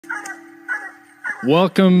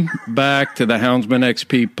Welcome back to the Houndsman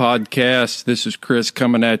XP podcast. This is Chris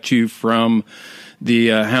coming at you from the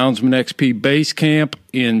Houndsman XP base camp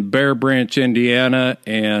in Bear Branch, Indiana,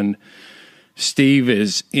 and Steve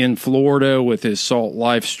is in Florida with his Salt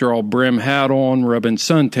Life straw brim hat on, rubbing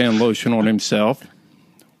suntan lotion on himself.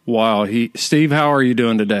 Steve, how are you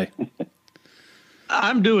doing today?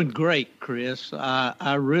 I'm doing great, Chris.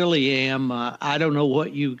 I really am. I don't know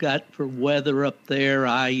what you've got for weather up there.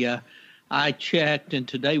 I checked, and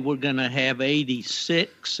today we're going to have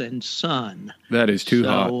 86 and sun. That is too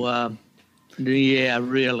hot. Yeah,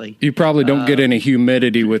 really. You probably don't get any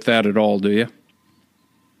humidity with that at all, do you?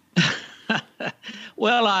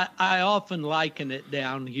 Well, I often liken it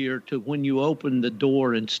down here to when you open the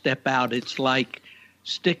door and step out, it's like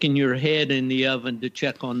sticking your head in the oven to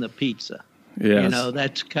check on the pizza. Yes. You know,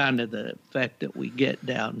 that's kind of the effect that we get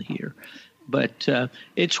down here. But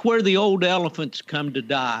it's where the old elephants come to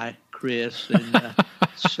die, Chris. And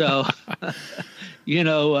so, you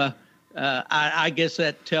know, I guess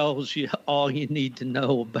that tells you all you need to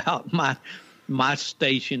know about my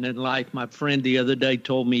station in life. My friend the other day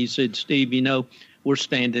told me, he said, Steve, you know, we're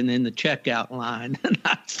standing in the checkout line. And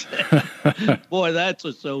I said, boy, that's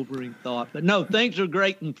a sobering thought. But no, things are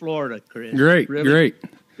great in Florida, Chris. Great.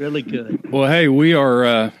 Really good. Well, hey, we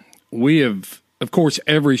have, of course,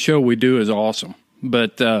 every show we do is awesome,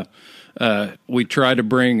 but we try to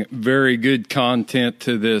bring very good content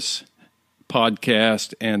to this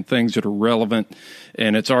podcast and things that are relevant.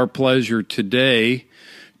 And it's our pleasure today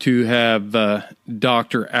to have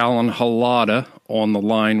Dr. Allen Hallada on the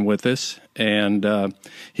line with us. And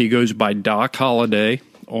he goes by Doc Holiday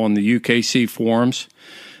on the UKC forums.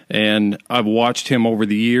 And I've watched him over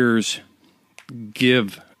the years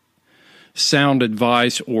give sound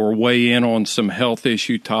advice or weigh in on some health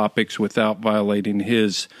issue topics without violating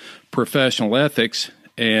his professional ethics.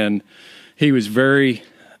 And he was very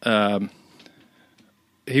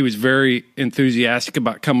enthusiastic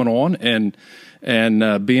about coming on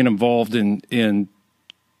and being involved in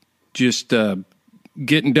just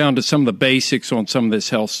getting down to some of the basics on some of this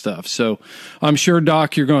health stuff. So I'm sure,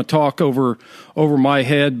 Doc, you're going to talk over my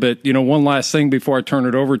head. But, you know, one last thing before I turn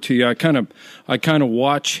it over to you, I kind of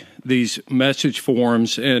watch these message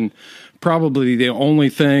forums, and probably the only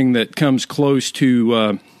thing that comes close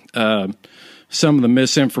to some of the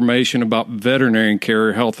misinformation about veterinarian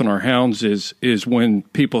care, health in our hounds is when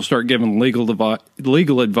people start giving legal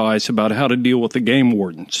advice about how to deal with the game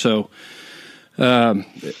warden. So I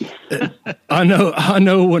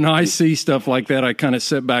know when I see stuff like that, I kind of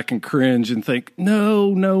sit back and cringe and think,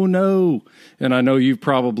 no. And I know you've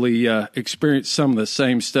probably experienced some of the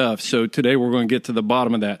same stuff. So today we're going to get to the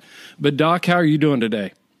bottom of that. But Doc, how are you doing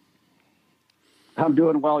today? I'm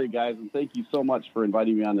doing well, you guys, and thank you so much for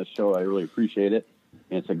inviting me on this show. I really appreciate it,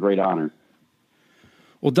 and it's a great honor.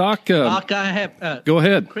 Well, Doc, I have go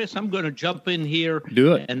ahead, Chris. I'm going to jump in here.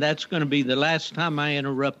 Do it, and that's going to be the last time I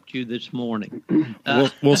interrupt you this morning.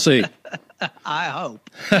 We'll see. I hope.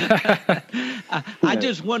 I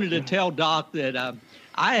just wanted to tell Doc that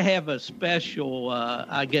I have a special,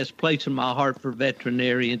 I guess, place in my heart for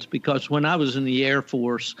veterinarians, because when I was in the Air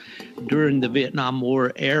Force during the Vietnam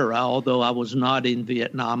War era, although I was not in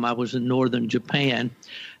Vietnam, I was in northern Japan,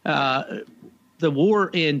 the war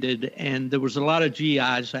ended, and there was a lot of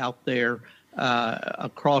GIs out there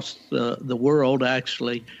across the world,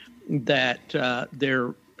 actually, that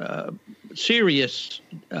their serious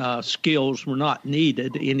skills were not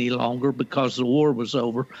needed any longer because the war was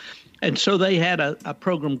over. And so they had a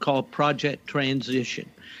program called Project Transition.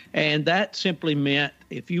 And that simply meant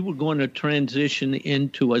if you were going to transition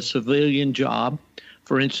into a civilian job,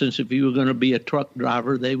 for instance, if you were going to be a truck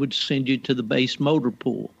driver, they would send you to the base motor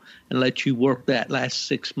pool and let you work that last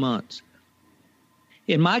 6 months.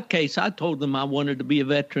 In my case, I told them I wanted to be a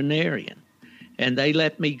veterinarian. And they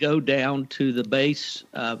let me go down to the base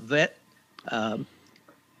vet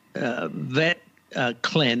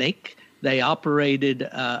clinic. They operated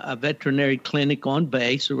a veterinary clinic on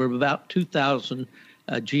base. There were about 2,000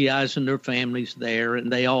 GIs and their families there,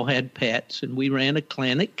 and they all had pets. And we ran a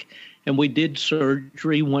clinic, and we did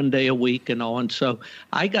surgery one day a week and all. And so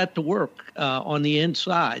I got to work on the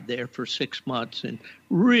inside there for 6 months and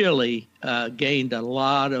really gained a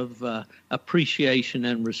lot of appreciation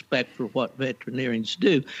and respect for what veterinarians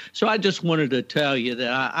do. So I just wanted to tell you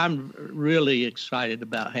that I'm really excited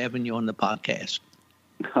about having you on the podcast.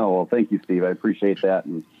 Oh, well, thank you, Steve. I appreciate that.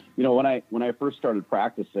 And, you know, when I first started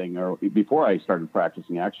practicing, or before I started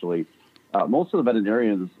practicing, actually, most of the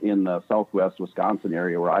veterinarians in the Southwest Wisconsin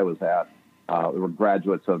area where I was at were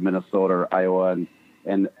graduates of Minnesota or Iowa,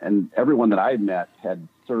 and everyone that I met had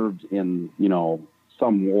served in, you know,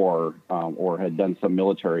 some war or had done some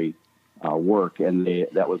military work, and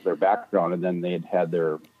that was their background, and then they had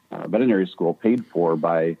their veterinary school paid for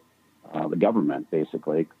by the government,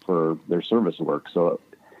 basically, for their service work. So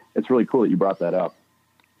it's really cool that you brought that up.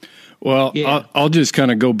 Well, Yeah. I'll just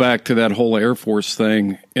kind of go back to that whole Air Force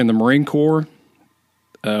thing. In the Marine Corps,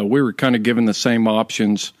 we were kind of given the same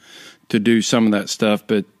options to do some of that stuff,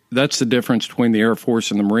 but that's the difference between the Air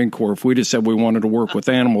Force and the Marine Corps. If we just said we wanted to work with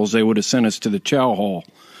animals, they would have sent us to the chow hall.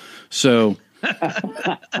 So,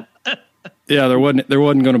 yeah, there wasn't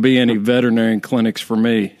going to be any veterinary clinics for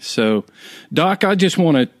me. So, Doc, I just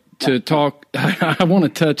wanted to talk. I want to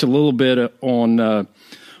touch a little bit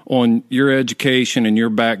on your education and your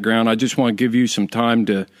background. I just want to give you some time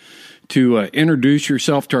to introduce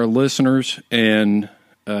yourself to our listeners and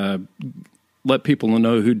let people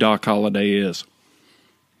know who Doc Hallada is.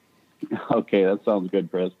 Okay, that sounds good,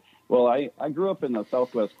 Chris. Well, I grew up in the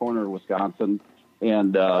southwest corner of Wisconsin,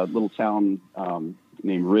 and a little town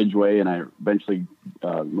named Ridgeway, and I eventually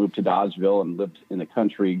moved to Dodgeville and lived in the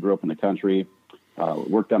country, grew up in the country,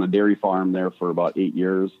 worked on a dairy farm there for about 8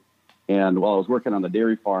 years. And while I was working on the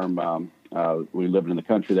dairy farm, we lived in the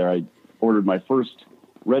country there, I ordered my first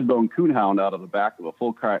red-bone coonhound out of the back of a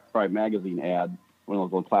Full Cry magazine ad, one of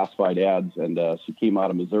those little classified ads, and she came out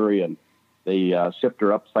of Missouri, and they shipped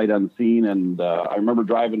her up sight unseen. And I remember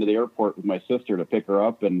driving to the airport with my sister to pick her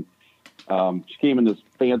up, and she came in this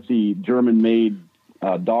fancy German-made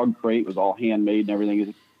dog crate. It was all handmade and everything. It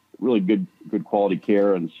was really good quality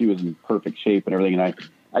care, and she was in perfect shape and everything. And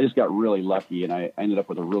I just got really lucky, and I ended up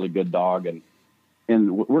with a really good dog. And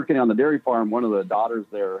working on the dairy farm, one of the daughters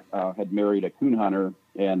there had married a coon hunter,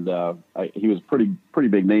 and he was pretty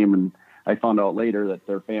big name. And I found out later that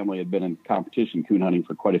their family had been in competition coon hunting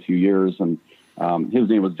for quite a few years, and his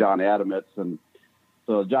name was John Adamitz. And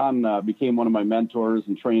so John became one of my mentors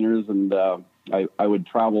and trainers, and I would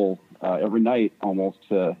travel every night almost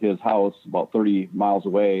to his house about 30 miles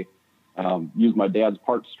away, use my dad's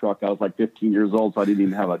parts truck. I was like 15 years old, so I didn't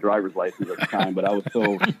even have a driver's license at the time, but I was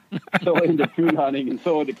so into coon hunting and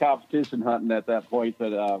so into competition hunting at that point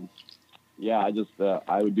that, I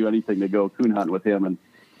would do anything to go coon hunt with him. And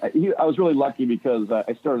I was really lucky because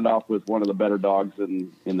I started off with one of the better dogs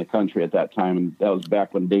in the country at that time. And that was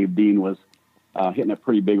back when Dave Dean was hitting it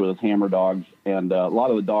pretty big with his hammer dogs. And a lot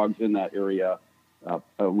of the dogs in that area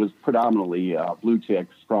was predominantly blue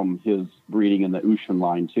ticks from his breeding in the Ocean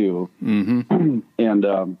line too. Mm-hmm.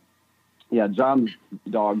 And John's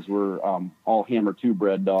dogs were all hammer two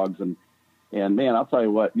bred dogs. And man, I'll tell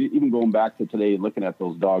you what, even going back to today, looking at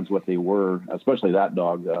those dogs, what they were, especially that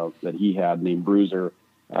dog that he had named Bruiser,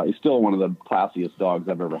 he's still one of the classiest dogs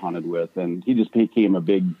I've ever hunted with. And he just became a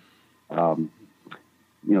big, kind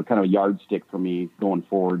of a yardstick for me going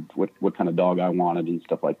forward, what kind of dog I wanted and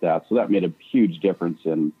stuff like that. So that made a huge difference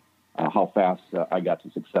in how fast I got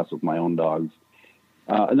to success with my own dogs.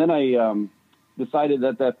 And then I decided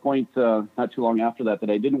at that point, not too long after that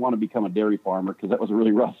I didn't want to become a dairy farmer because that was a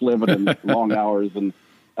really rough living and long hours. And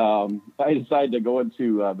I decided to go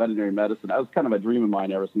into veterinary medicine. That was kind of a dream of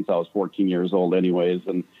mine ever since I was 14 years old anyways.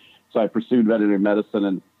 And so I pursued veterinary medicine,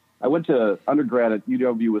 and I went to undergrad at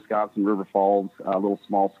UW Wisconsin River Falls, a little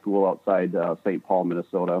small school outside St. Paul,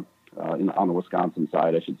 Minnesota, on the Wisconsin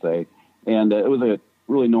side, I should say. And it was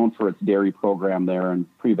really known for its dairy program there and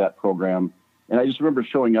pre-vet program. And I just remember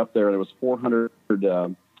showing up there. There was 400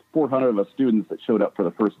 of us students that showed up for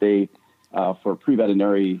the first day for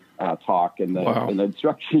pre-veterinary talk. And the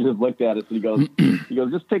instructor just looked at us and he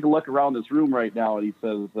goes, just take a look around this room right now. And he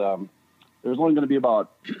says, there's only going to be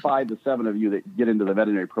about 5 to 7 of you that get into the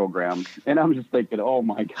veterinary program. And I'm just thinking, oh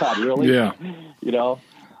my God, really? Yeah.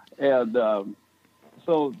 And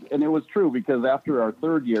and it was true because after our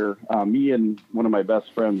third year, me and one of my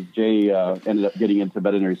best friends, Jay, ended up getting into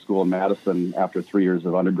veterinary school in Madison after 3 years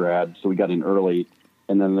of undergrad. So we got in early.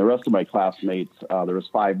 And then the rest of my classmates, there was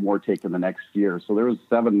 5 more taken the next year. So there was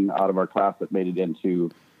 7 out of our class that made it into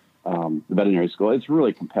the veterinary school. It's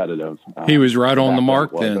really competitive. He was right on the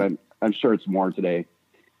mark then. I'm sure it's more today.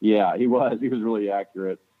 Yeah, he was. He was really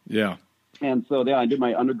accurate. Yeah. And so I did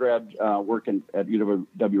my undergrad work at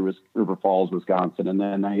UW River Falls, Wisconsin, and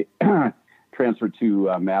then I transferred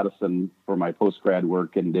to Madison for my post-grad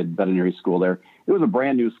work and did veterinary school there. It was a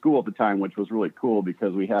brand new school at the time, which was really cool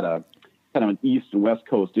because we had a kind of an East and West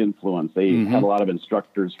Coast influence. They had a lot of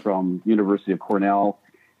instructors from University of Cornell,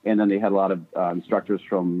 and then they had a lot of instructors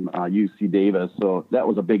from UC Davis. So that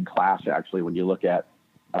was a big clash, actually, when you look at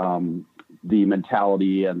the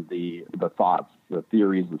mentality and the thoughts, the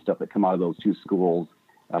theories and stuff that come out of those two schools.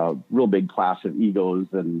 Real big clash of egos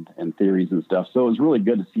and theories and stuff. So it was really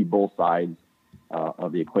good to see both sides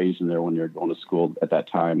of the equation there when you're going to school at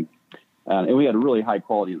that time. And we had really high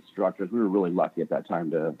quality instructors. We were really lucky at that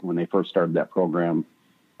time when they first started that program.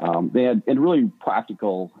 They had and really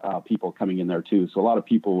practical people coming in there too. So a lot of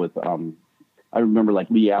people with, I remember like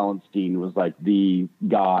Lee Allenstein was like the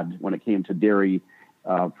god when it came to dairy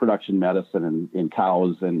production medicine and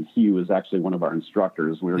cows. And he was actually one of our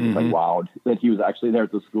instructors. We were just like wowed that he was actually there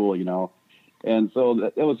at the school, you know. And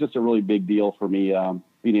so it was just a really big deal for me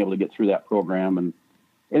being able to get through that program. And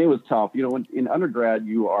it was tough. You know, in undergrad,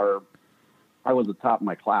 I was the top of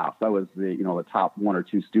my class. I was the top 1 or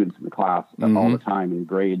 2 students in the class all the time in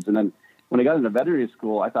grades. And then when I got into veterinary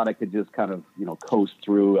school, I thought I could just kind of, coast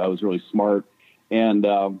through. I was really smart. And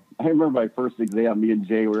I remember my first exam, me and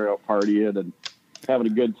Jay were out partying and having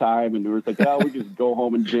a good time. And we were like, we just go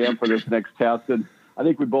home and jam for this next test. And I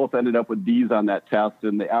think we both ended up with D's on that test.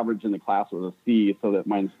 And the average in the class was a C. So that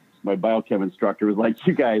my biochem instructor was like,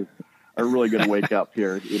 you guys are really going to wake up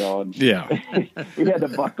here, and yeah, we had to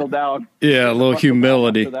buckle down. Yeah. A little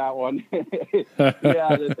humility for that one.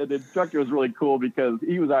 Yeah. The instructor was really cool because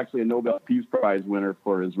he was actually a Nobel Peace Prize winner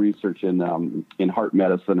for his research in heart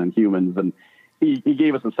medicine and humans. And he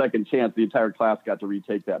gave us a second chance. The entire class got to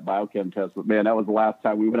retake that biochem test, but man, that was the last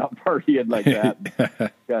time we went out partying like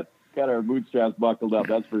that. got our bootstraps buckled up.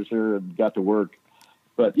 That's for sure. And got to work.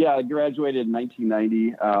 But yeah, I graduated in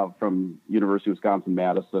 1990 from University of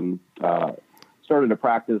Wisconsin-Madison. Started to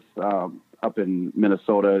practice up in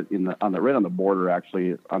Minnesota, right on the border,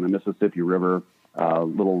 actually, on the Mississippi River,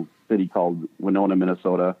 little city called Winona,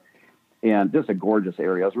 Minnesota, and just a gorgeous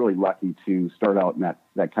area. I was really lucky to start out in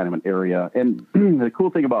that kind of an area. And the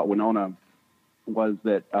cool thing about Winona was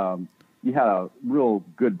that you had a real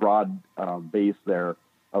good broad base there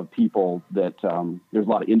of people that there's a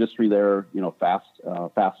lot of industry there.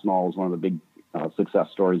 Fastenal is one of the big success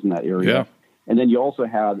stories in that area. Yeah. And then you also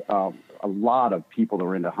had a lot of people that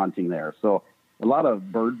were into hunting there. So a lot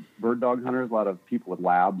of bird dog hunters, a lot of people with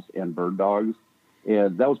labs and bird dogs.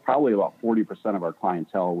 And that was probably about 40% of our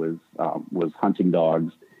clientele was hunting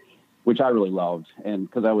dogs, which I really loved. And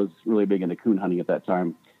because I was really big into coon hunting at that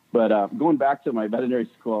time. But going back to my veterinary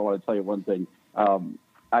school, I want to tell you one thing.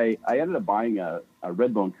 I ended up buying a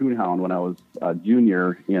red-bone coonhound when I was a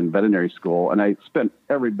junior in veterinary school, and I spent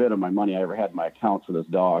every bit of my money I ever had in my account for this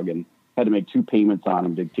dog, and had to make 2 payments on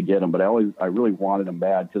him to get him. But I really wanted him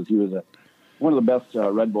bad because he was one of the best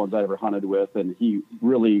red bones I ever hunted with, and he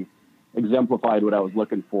really exemplified what I was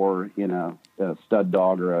looking for in a stud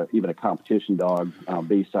dog or even a competition dog,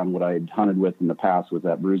 based on what I had hunted with in the past with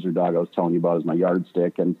that bruiser dog I was telling you about as my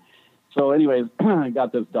yardstick. And so, anyways, I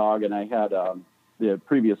got this dog, and I had. The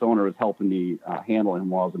previous owner was helping me handle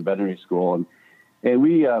him while I was in veterinary school, and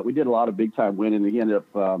we did a lot of big time winning. He ended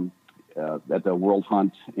up at the World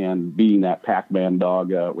Hunt and beating that Pac-Man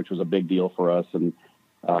dog, which was a big deal for us. And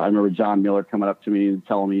I remember John Miller coming up to me and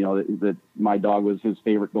telling me, that my dog was his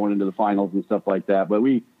favorite going into the finals and stuff like that. But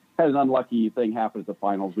we had an unlucky thing happen at the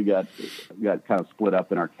finals. We got kind of split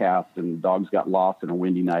up in our cast, and dogs got lost in a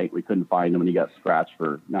windy night. We couldn't find him, and he got scratched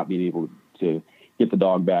for not being able to get the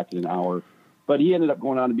dog back in an hour. But he ended up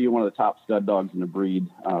going on to be one of the top stud dogs in the breed.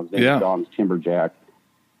 His name is Don's Timberjack.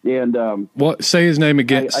 And say his name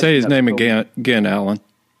again. Say his name again, Alan.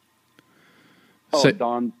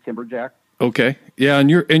 Don's Timberjack. Okay, yeah, and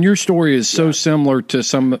your story is so similar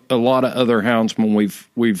to a lot of other houndsmen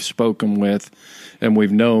we've spoken with, and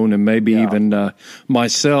we've known, and maybe even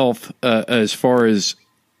myself, as far as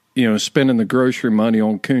spending the grocery money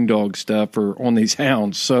on coon dog stuff or on these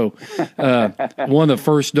hounds. So one of the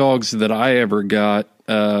first dogs that I ever got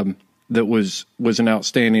that was an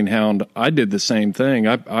outstanding hound, I did the same thing.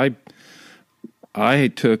 I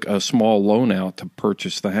took a small loan out to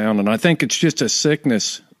purchase the hound, and I think it's just a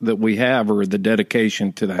sickness that we have, or the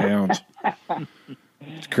dedication to the hounds.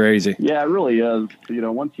 It's crazy. Yeah, it really is.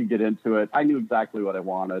 Once you get into it, I knew exactly what I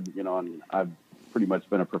wanted, and I've pretty much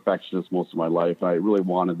been a perfectionist most of my life. I really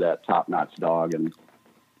wanted that top-notch dog, and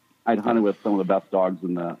I'd hunted with some of the best dogs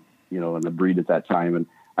in the breed at that time. And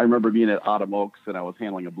I remember being at Autumn Oaks, and I was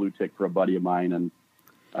handling a blue tick for a buddy of mine, and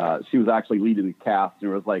she was actually leading the cast, and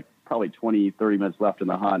there was like probably 20, 30 minutes left in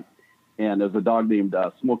the hunt. And there's a dog named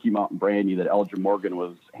Smoky Mountain Brandy that Eldra Morgan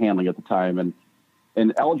was handling at the time. And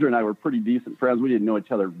Eldra and I were pretty decent friends. We didn't know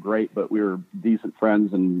each other great, but we were decent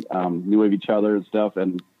friends and knew of each other and stuff.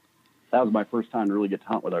 And that was my first time to really get to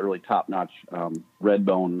hunt with a really top-notch red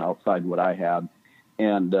bone outside what I had.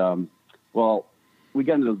 And, we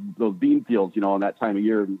got into those bean fields, in that time of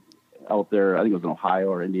year out there. I think it was in Ohio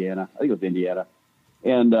or Indiana. I think it was Indiana.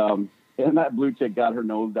 And that blue tick got her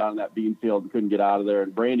nose down in that bean field and couldn't get out of there.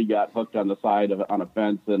 And Brandy got hooked on the side on a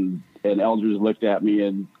fence, and Eldridge looked at me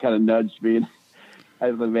and kind of nudged me. And I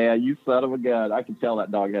said, man, you son of a gun. I could tell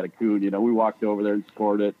that dog had a coon. We walked over there and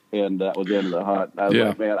scored it, and that was the end of the hunt. I was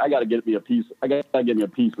like, man, I got to get me a piece. I got to get me a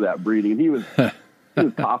piece of that breeding. And he was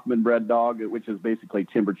Kaufman bred dog, which is basically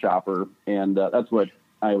timber chopper, and that's what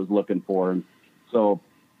I was looking for. And so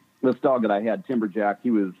this dog that I had, Timberjack,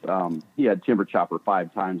 he had timber chopper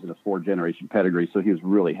 5 times in a 4-generation pedigree, so he was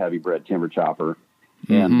really heavy bred timber chopper.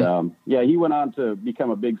 Mm-hmm. And he went on to become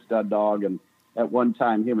a big stud dog, and at one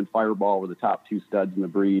time, him and Fireball were the top 2 studs in the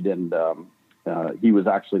breed, and he was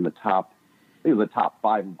actually in the top. I think it was the top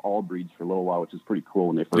 5 of all breeds for a little while, which is pretty cool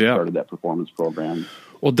when they first started that performance program.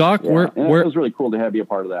 Well, Doc, where it was really cool to be a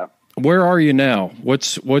part of that. Where are you now?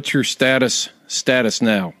 What's your status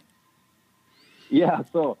now? Yeah,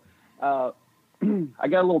 so I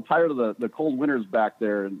got a little tired of the cold winters back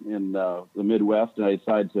there in the Midwest, and I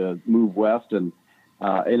decided to move west, and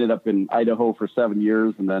ended up in Idaho for 7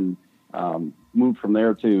 years, and then moved from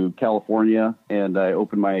there to California, and I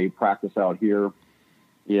opened my practice out here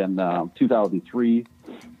in 2003.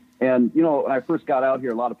 And, when I first got out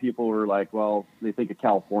here, a lot of people were like, well, they think of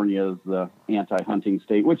California as the anti-hunting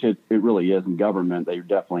state, which it really is in government. They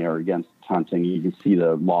definitely are against hunting. You can see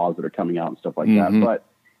the laws that are coming out and stuff like that. But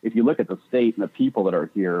if you look at the state and the people that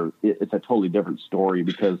are here, it's a totally different story,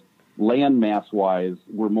 because land mass wise,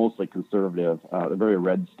 we're mostly conservative, a very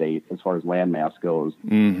red state as far as land mass goes,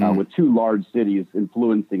 with 2 large cities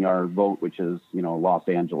influencing our vote, which is, Los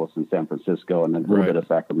Angeles and San Francisco, and then a little bit of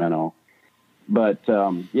Sacramento. But,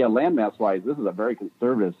 land mass wise, this is a very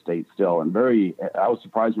conservative state still, and I was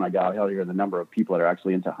surprised when I got out here, the number of people that are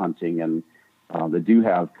actually into hunting, and they do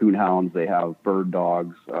have coon hounds, they have bird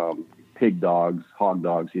dogs, pig dogs, hog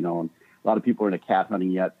dogs, and a lot of people are into cat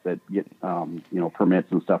hunting yet that get,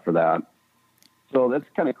 permits and stuff for that. So that's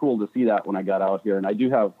kind of cool to see that when I got out here. And I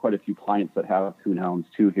do have quite a few clients that have coon hounds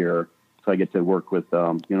too here. So I get to work with,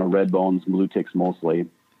 red bones, blue ticks mostly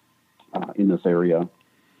in this area.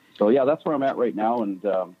 So yeah, that's where I'm at right now. And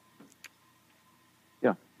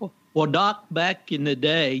Well, Doc, back in the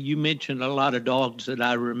day, you mentioned a lot of dogs that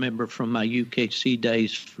I remember from my UKC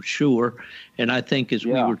days for sure. And I think as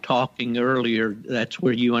we were talking earlier, that's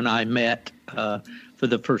where you and I met for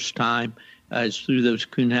the first time, is through those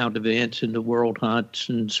coonhound events and the world hunts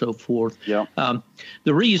and so forth. Yeah.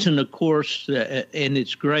 The reason, of course, and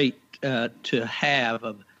it's great to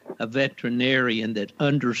have a veterinarian that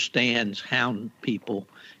understands hound people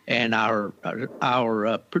and our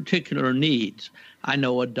particular needs. I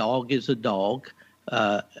know a dog is a dog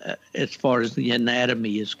as far as the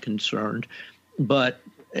anatomy is concerned, but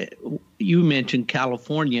you mentioned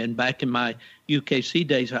California, and back in my UKC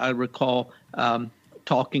days, I recall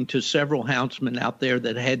talking to several houndsmen out there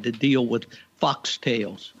that had to deal with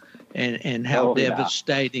foxtails and how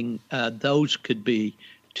devastating those could be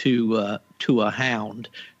to a hound.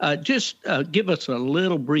 Just give us a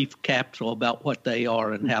little brief capsule about what they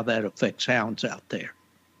are and how that affects hounds out there.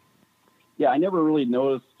 Yeah, I never really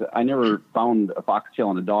noticed. I never found a foxtail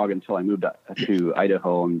in a dog until I moved to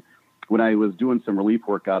Idaho. And when I was doing some relief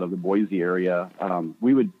work out of the Boise area,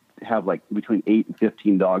 we would have like between 8 and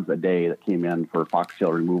 15 dogs a day that came in for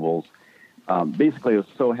foxtail removals. Basically, it was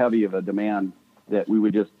so heavy of a demand that we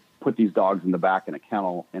would just put these dogs in the back in a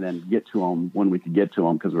kennel and then get to them when we could get to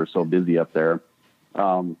them because we were so busy up there.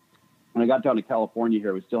 When I got down to California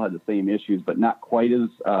here, we still had the same issues, but not quite as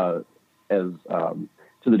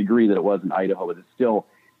to the degree that it was in Idaho. But it's still,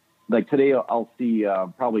 like today, I'll see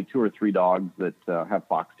probably 2 or 3 dogs that have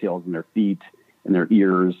foxtails in their feet, in their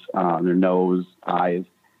ears, in their nose, eyes.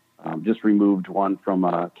 Just removed one from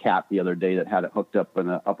a cat the other day that had it hooked up in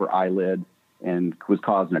the upper eyelid and was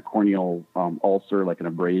causing a corneal ulcer, like an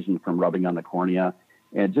abrasion from rubbing on the cornea.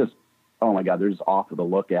 And just, oh my God, they're just awful to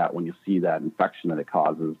look at when you see that infection that it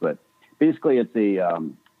causes. But basically,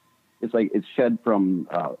 it's shed from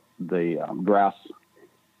the grass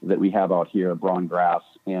that we have out here, brown grass,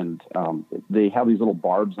 and they have these little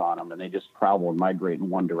barbs on them, and they just travel and migrate in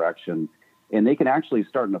one direction. And they can actually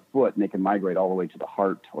start in the foot, and they can migrate all the way to the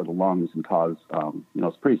heart or the lungs and cause,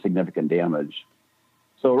 it's pretty significant damage.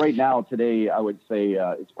 So right now, today, I would say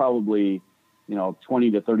it's probably,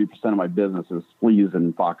 20 to 30% of my business is fleas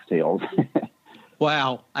and foxtails.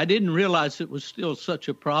 Wow. I didn't realize it was still such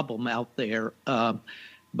a problem out there.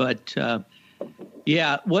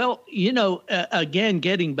 Yeah, well, again,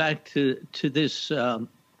 getting back to this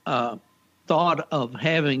thought of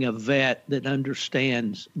having a vet that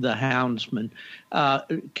understands the houndsman,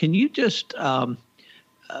 can you just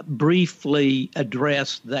briefly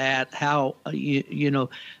address that? How,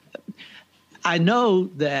 I know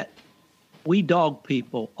that we dog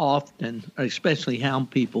people often, especially hound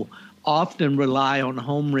people, often rely on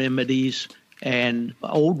home remedies and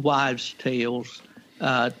old wives' tales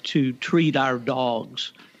to treat our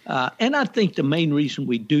dogs. And I think the main reason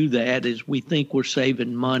we do that is we think we're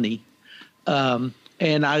saving money. And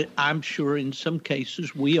I'm sure in some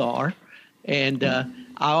cases we are. And I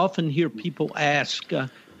often hear people ask,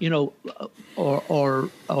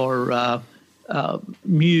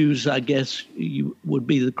 muse, I guess would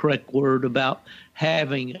be the correct word, about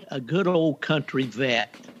having a good old country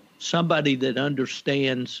vet, somebody that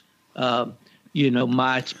understands,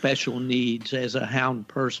 my special needs as a hound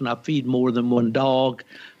person. I feed more than one dog.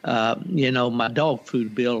 My dog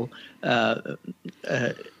food bill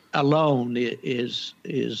alone is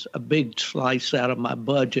a big slice out of my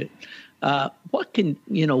budget. What can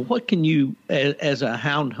you, as a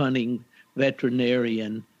hound hunting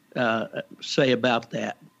veterinarian, say about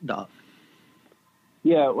that, Doc?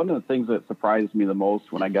 Yeah, one of the things that surprised me the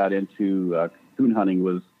most when I got into coon hunting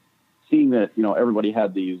was seeing that everybody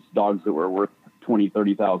had these dogs that were worth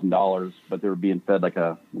 $20,000-$30,000, but they were being fed like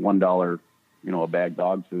a $1 a bag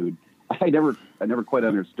dog food. I never quite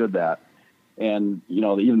understood that. And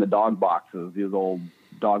even the dog boxes, these old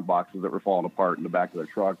dog boxes that were falling apart in the back of their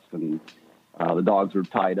trucks, and the dogs were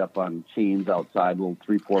tied up on chains outside, little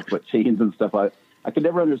 3-4 foot chains and stuff. I could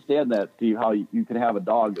never understand that, Steve, how you could have a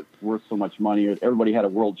dog that's worth so much money. Everybody had a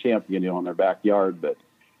world champion, in their backyard, but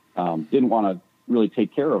didn't want to really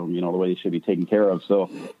take care of them, the way they should be taken care of. So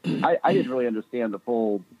I didn't really understand the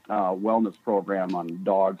full wellness program on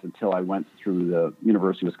dogs until I went through the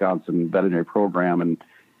University of Wisconsin veterinary program, and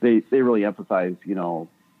they really emphasize,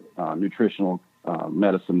 nutritional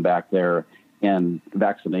medicine back there, and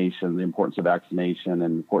vaccination, the importance of vaccination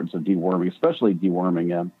and importance of deworming, especially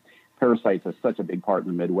deworming. Parasites are such a big part in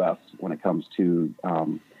the Midwest when it comes to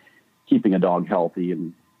keeping a dog healthy,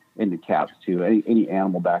 and the cats too. Any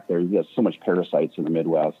animal back there, you have so much parasites in the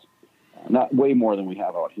Midwest, not way more than we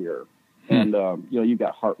have out here. And you've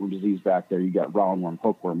got heartworm disease back there. You got roundworm,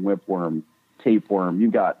 hookworm, whipworm, tapeworm.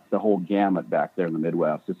 You've got the whole gamut back there in the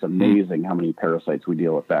Midwest. It's amazing how many parasites we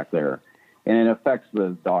deal with back there, and it affects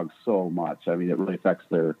the dogs so much. I mean, it really affects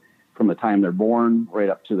from the time they're born right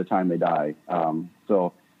up to the time they die.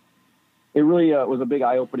 So it really was a big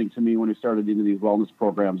eye-opening to me when we started into these wellness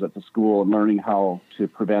programs at the school and learning how to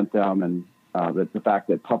prevent them, and the fact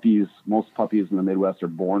that most puppies in the Midwest are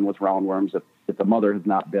born with roundworms. If the mother has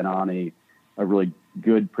not been on a really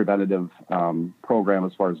good preventative program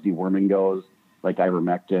as far as deworming goes, like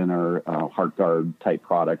ivermectin or HeartGuard type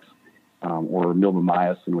products, or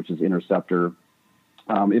milbemycin, which is Interceptor.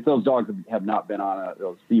 If those dogs have not been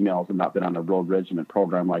those females have not been on a real regimen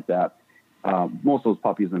program like that, most of those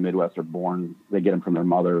puppies in the Midwest are born, they get them from their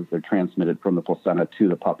mother, they're transmitted from the placenta to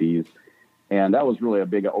the puppies. And that was really a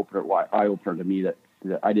big eye-opener to me that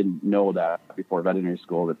I didn't know that before veterinary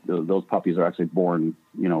school, that those puppies are actually born,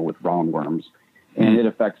 with roundworms. And it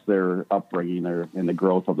affects their upbringing and the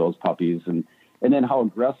growth of those puppies. And then how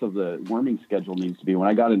aggressive the worming schedule needs to be. When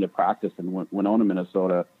I got into practice in Winona,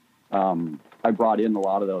 Minnesota, I brought in a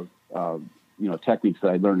lot of those, techniques that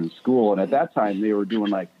I learned in school. And at that time, they were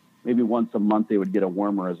doing maybe once a month they would get a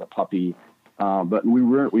wormer as a puppy. But we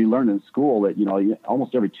learned in school that,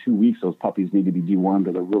 almost every 2 weeks, those puppies need to be dewormed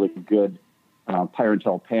with a really good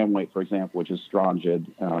Pyrantel Pamwhite, for example, which is Strongid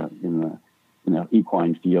in the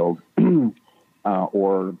equine field,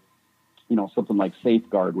 or something like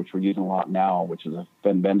Safeguard, which we're using a lot now, which is a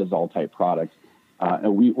fenbendazole type product.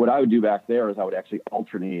 And what I would do back there is I would actually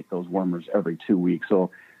alternate those wormers every 2 weeks.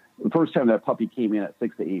 So the first time that puppy came in at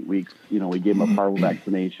 6 to 8 weeks, we gave them a parvo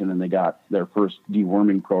vaccination, and they got their first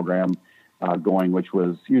deworming program going, which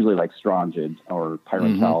was usually like Strongid or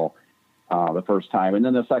Pyrantel the first time. And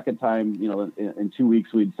then the second time, in 2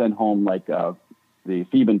 weeks, we'd send home the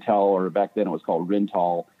Febentel, or back then it was called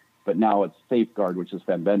Rintal, but now it's Safeguard, which is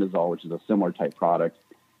fenbendazole, which is a similar type product.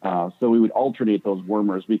 So we would alternate those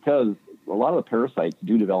wormers because a lot of the parasites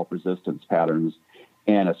do develop resistance patterns.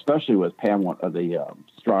 And especially with the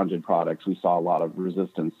Strongid products, we saw a lot of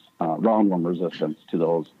resistance, roundworm resistance to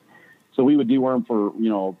those. So we would deworm for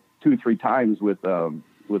 2-3 times with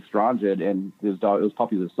Strongid, and those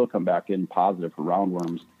puppies would still come back in positive for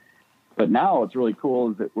roundworms. But now what's really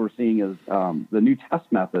cool is that we're seeing is the new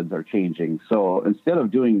test methods are changing. So instead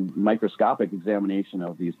of doing microscopic examination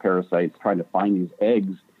of these parasites, trying to find these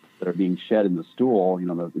eggs that are being shed in the stool, in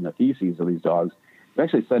the feces of these dogs, we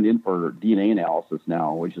actually send in for DNA analysis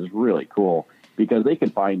now, which is really cool because they can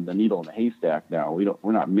find the needle in the haystack now.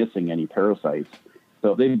 We're not missing any parasites.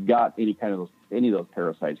 So if they've got any of those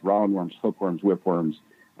parasites, roundworms, hookworms, whipworms,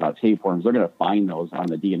 tapeworms, they're going to find those on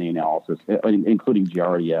the DNA analysis, including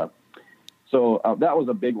Giardia. So that was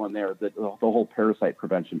a big one there. That the whole parasite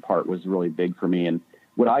prevention part was really big for me. And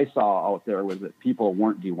what I saw out there was that people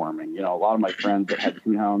weren't deworming. A lot of my friends that had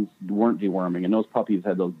coon hounds weren't deworming, and those puppies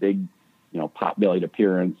had those big, pot-bellied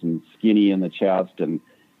appearance and skinny in the chest, and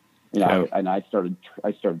I started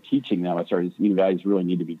teaching them. I started, you guys really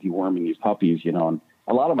need to be deworming these puppies, and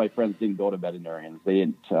a lot of my friends didn't go to veterinarians. They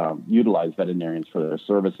didn't utilize veterinarians for their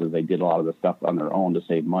services. They did a lot of the stuff on their own to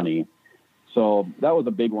save money. So that was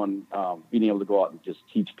a big one, being able to go out and just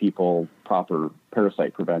teach people proper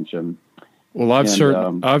parasite prevention. Well, I've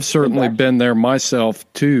certainly been there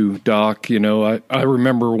myself too, Doc. I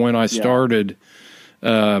remember when I started,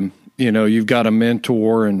 you've got a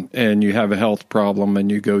mentor and you have a health problem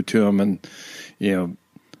and you go to him and,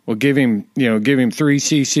 give him 3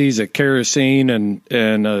 cc's of kerosene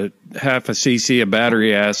and a half a cc of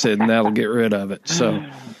battery acid, and that'll get rid of it. So,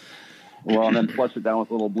 well, and then flush it down with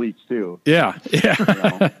a little bleach too. Yeah.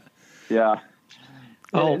 Yeah.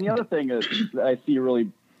 And the other thing that I see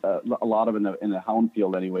really a lot of in the hound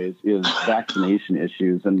field, anyways, is vaccination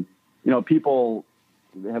issues, and people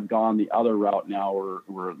have gone the other route now,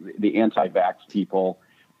 where the anti-vax people.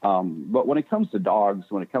 But when it comes to dogs,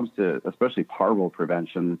 when it comes to especially parvo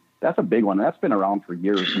prevention, that's a big one. That's been around for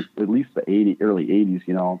years, since at least the early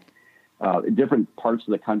 80s. Different parts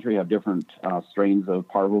of the country have different strains of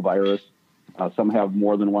parvovirus. Some have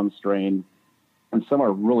more than one strain, and some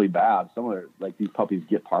are really bad. Some are like, these puppies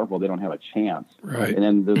get parvo, they don't have a chance. Right. And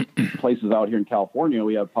then the places out here in California,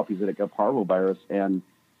 we have puppies that get parvovirus, and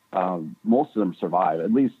most of them survive.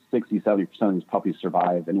 At least 60-70% of these puppies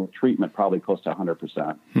survive, and with treatment, probably close to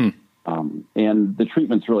 100%. And the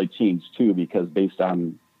treatment's really changed too, because based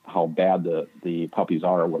on how bad the puppies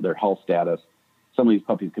are, what their health status, some of these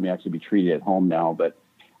puppies can actually be treated at home now. But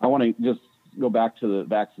I want to just go back to the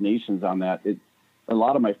vaccinations on that. A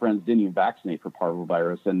lot of my friends didn't even vaccinate for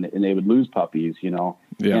parvovirus, and they would lose puppies,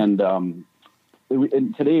 Yeah. And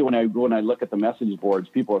today, when I go and I look at the message boards,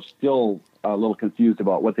 people are still a little confused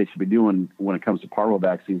about what they should be doing when it comes to parvo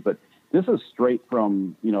vaccines. But this is straight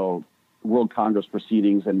from, World Congress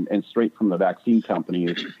proceedings and straight from the vaccine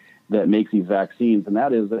companies that make these vaccines. And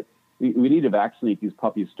that is that we need to vaccinate these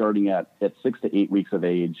puppies starting at 6 to 8 weeks of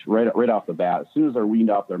age, right off the bat. As soon as they're weaned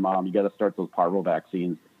off their mom, you got to start those parvo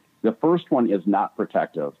vaccines. The first one is not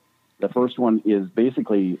protective. The first one is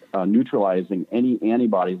basically neutralizing any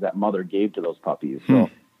antibodies that mother gave to those puppies. So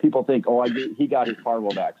people think, he got his parvo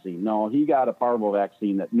vaccine. No, he got a parvo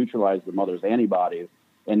vaccine that neutralized the mother's antibodies.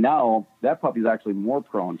 And now that puppy is actually more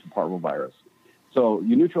prone to parvovirus. So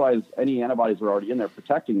you neutralize any antibodies that are already in there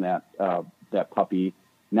protecting that puppy.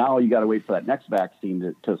 Now you got to wait for that next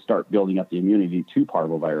vaccine to start building up the immunity to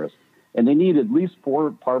parvovirus. And they need at least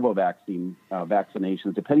 4 parvo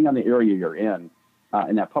vaccinations, depending on the area you're in.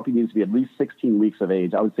 And that puppy needs to be at least 16 weeks of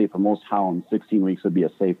age. I would say for most hounds, 16 weeks would be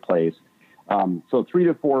a safe place. So 3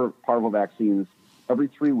 to 4 parvo vaccines every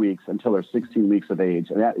 3 weeks until they're 16 weeks of age.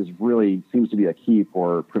 And that is really seems to be a key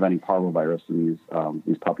for preventing parvovirus in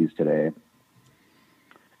these puppies today.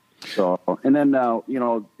 So, and then,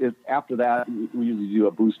 if after that, we usually do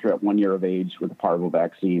a booster at 1 year of age with the parvo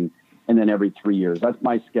vaccine. And then every 3 years. That's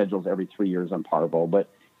my schedule's every 3 years on parvo. But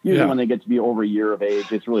usually when they get to be over a year of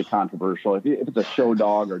age, it's really controversial. If it's a show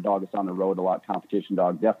dog or a dog that's on the road a lot, competition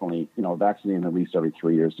dog, definitely, vaccinate them at least every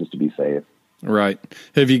 3 years just to be safe. Right.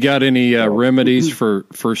 Have you got any remedies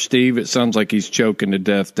for Steve? It sounds like he's choking to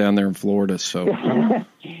death down there in Florida. So. Yeah.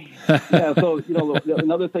 So,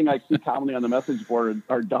 another thing I see commonly on the message board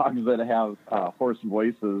are dogs that have hoarse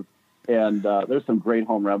voices. And there's some great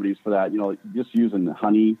home remedies for that. Just using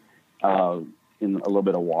honey in a little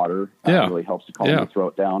bit of water really helps to calm the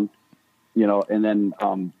throat down. And then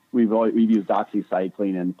we've used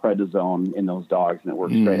doxycycline and prednisone in those dogs, and it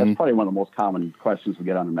works great. That's probably one of the most common questions we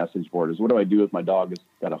get on the message board is, what do I do if my dog has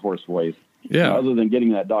got a hoarse voice? Yeah. Other than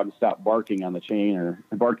getting that dog to stop barking on the chain or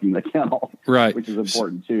barking in the kennel, right? Which is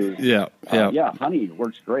important too. Yeah. Honey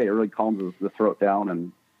works great. It really calms the throat down,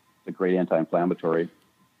 and it's a great anti-inflammatory.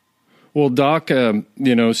 Well, Doc,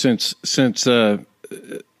 since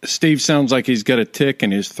Steve sounds like he's got a tick in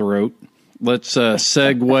his throat, let's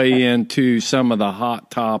segue into some of the hot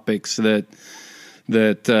topics that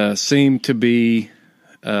seem to be,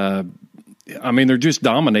 they're just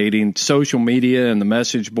dominating social media and the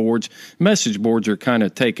message boards. Message boards are kind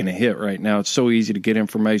of taking a hit right now. It's so easy to get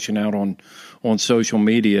information out on social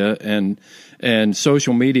media, and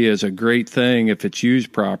social media is a great thing if it's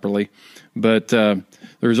used properly. But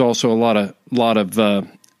there's also a lot of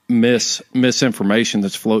misinformation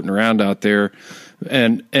that's floating around out there,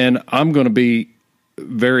 and I'm going to be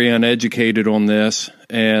very uneducated on this.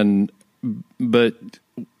 But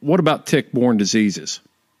what about tick-borne diseases?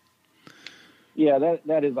 Yeah,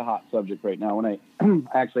 that is a hot subject right now. When I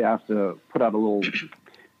actually have to put out a little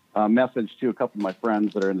a message to a couple of my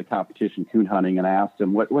friends that are into competition coon hunting, and I asked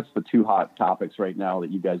them, what's the 2 hot topics right now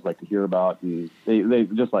that you guys like to hear about? And they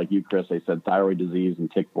just like you, Chris, they said thyroid disease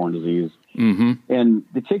and tick-borne disease. Mm-hmm. And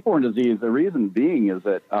the tick-borne disease, the reason being is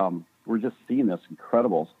that we're just seeing this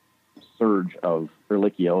incredible surge of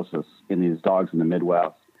ehrlichiosis in these dogs in the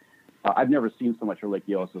Midwest. I've never seen so much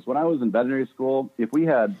ehrlichiosis. When I was in veterinary school, if we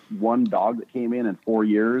had one dog that came in 4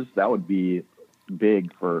 years, that would be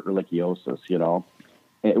big for ehrlichiosis, you know.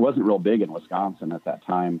 It wasn't real big in Wisconsin at that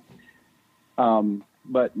time.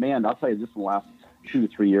 But, man, I'll tell you, just in the last 2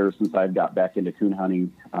 to 3 years since I've got back into coon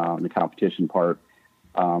hunting, the competition part,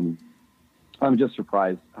 I'm just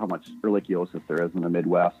surprised how much ehrlichiosis there is in the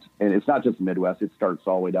Midwest. And it's not just the Midwest. It starts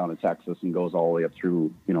all the way down to Texas and goes all the way up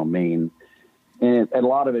through, you know, Maine. And a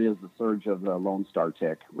lot of it is the surge of the Lone Star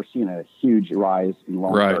tick. We're seeing a huge rise in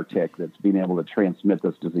Lone Star tick that's being able to transmit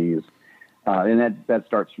this disease. And that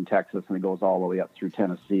starts from Texas, and it goes all the way up through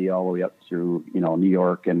Tennessee, all the way up through, you know, New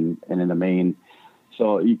York and into Maine.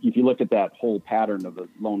 So if you look at that whole pattern of the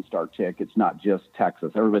Lone Star tick, it's not just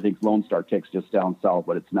Texas. Everybody thinks Lone Star tick's just down south,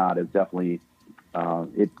 but it's not. It's definitely,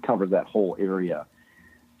 it covers that whole area.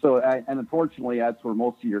 So, and unfortunately, that's where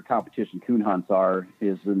most of your competition coon hunts are,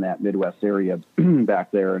 is in that Midwest area back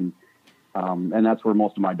there. And that's where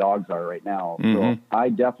most of my dogs are right now. Mm-hmm. So I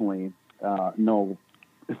definitely know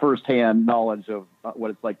firsthand knowledge of what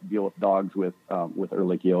it's like to deal with dogs with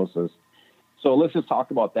ehrlichiosis. So let's just talk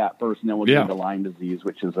about that first, and then we'll get into Lyme disease,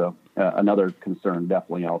 which is another concern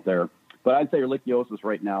definitely out there. But I'd say ehrlichiosis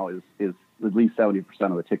right now is at least 70%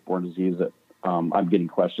 of the tick-borne disease that I'm getting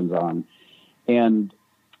questions on. And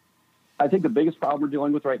I think the biggest problem we're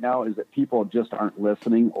dealing with right now is that people just aren't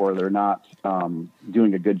listening, or they're not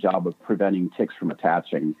doing a good job of preventing ticks from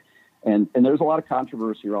attaching. And there's a lot of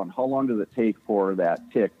controversy around how long does it take for that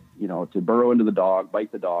tick, you know, to burrow into the dog,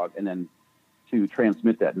 bite the dog, and then to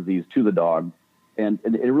transmit that disease to the dog. And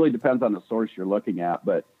it really depends on the source you're looking at.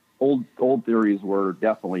 But old theories were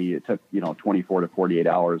definitely, it took, you know, 24 to 48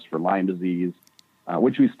 hours for Lyme disease,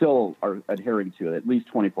 which we still are adhering to, at least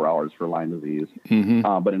 24 hours for Lyme disease.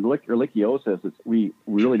 Mm-hmm. But in ehrlichiosis, we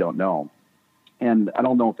really don't know. And I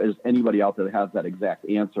don't know if there's anybody out there that has that exact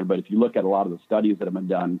answer, but if you look at a lot of the studies that have been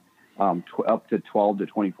done, up to 12 to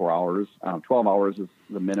 24 hours. 12 hours is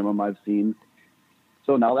the minimum I've seen.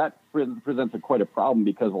 So now that presents quite a problem,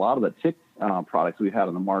 because a lot of the tick products we've had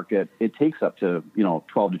on the market, it takes up to, you know,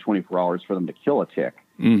 12 to 24 hours for them to kill a tick.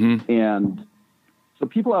 Mm-hmm. And so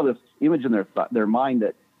people have this image in their mind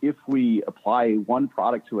that if we apply one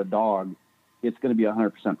product to a dog, it's going to be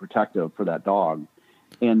 100% protective for that dog.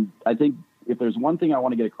 And I think if there's one thing I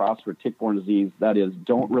want to get across for tick-borne disease, that is,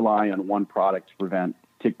 don't rely on one product to prevent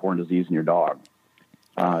tick-borne disease in your dog.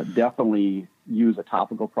 Definitely use a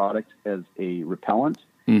topical product as a repellent.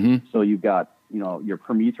 Mm-hmm. So you've got, you know, your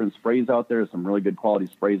permethrin sprays out there, some really good quality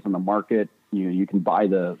sprays on the market. You can buy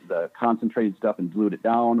the concentrated stuff and dilute it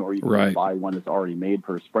down, or you can buy one that's already made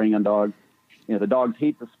for spraying on dogs. You know, the dogs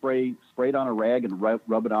hate the spray it on a rag and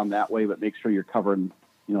rub it on that way, but make sure you're covering,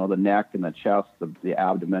 you know, the neck and the chest, the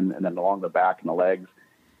abdomen, and then along the back and the legs.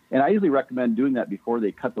 And I usually recommend doing that before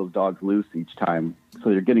they cut those dogs loose each time, so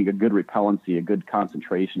you're getting a good repellency, a good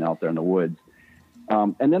concentration out there in the woods.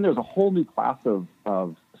 And then there's a whole new class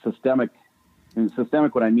of systemic. And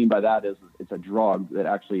systemic, what I mean by that is it's a drug that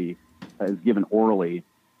actually is given orally.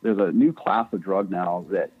 There's a new class of drug now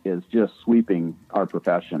that is just sweeping our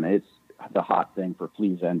profession. It's the hot thing for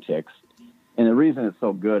fleas and ticks. And the reason it's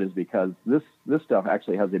so good is because this stuff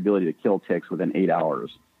actually has the ability to kill ticks within 8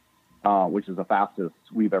 hours. Which is the fastest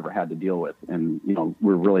we've ever had to deal with. And, you know,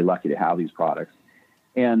 we're really lucky to have these products.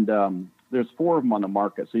 And there's 4 of them on the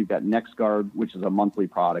market. So you've got NexGard, which is a monthly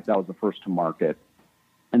product. That was the first to market.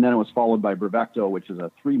 And then it was followed by Brevecto, which is a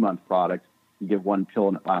 3-month product. You give one pill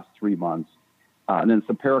and it lasts 3 months. And then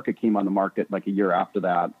Simparica came on the market like a year after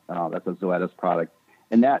that. That's a Zoetis product.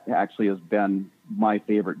 And that actually has been my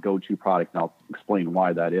favorite go-to product. And I'll explain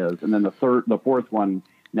why that is. And then the 4th one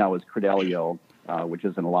now is Credelio, which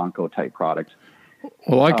is an Elanco type product.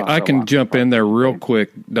 Well, I can jump in there real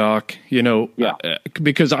quick, Doc. You know,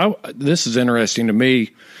 because this is interesting to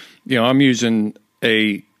me. You know, I'm using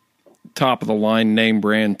a top of the line name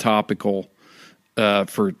brand topical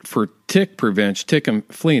for tick prevention,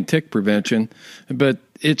 flea and tick prevention, but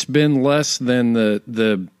it's been less than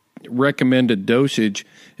the recommended dosage,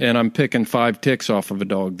 and I'm picking 5 ticks off of a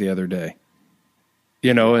dog the other day.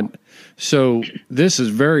 You know, and so this is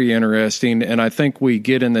very interesting, and I think we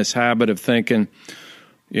get in this habit of thinking,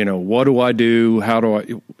 you know, what do I do?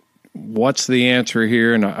 What's the answer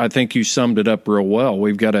here? And I think you summed it up real well.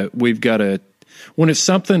 We've got to, when it's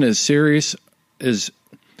something as serious as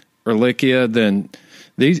Ehrlichia, then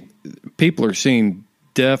these people are seeing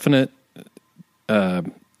definite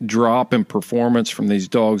drop in performance from these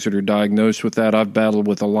dogs that are diagnosed with that. I've battled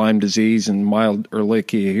with a Lyme disease and mild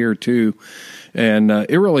Ehrlichia here too, and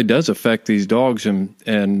it really does affect these dogs,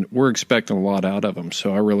 and we're expecting a lot out of them.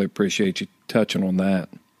 So I really appreciate you touching on that.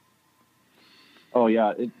 Oh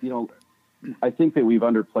yeah, I think that we've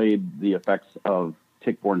underplayed the effects of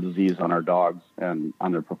tick-borne disease on our dogs and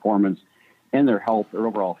on their performance and their health, their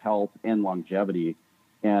overall health and longevity.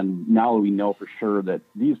 And now we know for sure that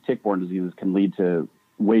these tick-borne diseases can lead to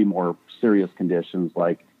way more serious conditions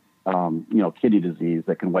like, kidney disease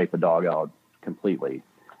that can wipe a dog out completely.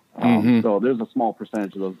 So there's a small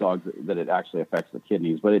percentage of those dogs that it actually affects the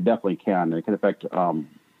kidneys, but it definitely can. It can affect,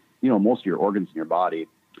 most of your organs in your body.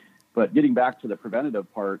 But getting back to the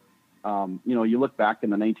preventative part, you look back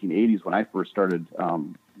in the 1980s when I first started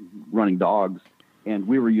running dogs, and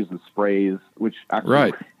we were using sprays, which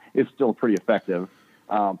actually is still pretty effective.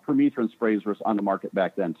 Permethrin sprays were on the market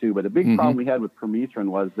back then too, but the big problem we had with permethrin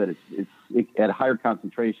was that it at higher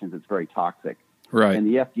concentrations, it's very toxic. Right. And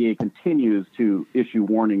the FDA continues to issue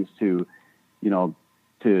warnings to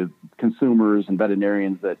consumers and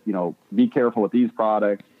veterinarians that, be careful with these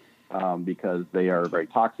products because they are very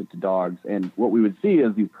toxic to dogs. And what we would see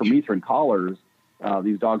is these permethrin collars,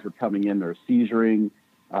 these dogs were coming in, they're seizuring,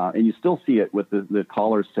 and you still see it with the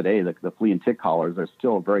collars today. The flea and tick collars are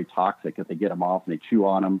still very toxic if they get them off and they chew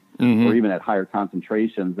on them, or even at higher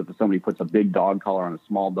concentrations. If somebody puts a big dog collar on a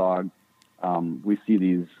small dog, we see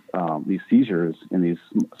these seizures in these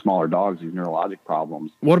smaller dogs, these neurologic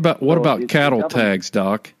problems. What about cattle tags,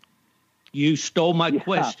 Doc? You stole my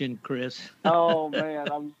question, Chris. Oh man,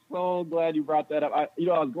 I'm so glad you brought that up. I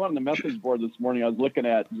was going on the message board this morning. I was looking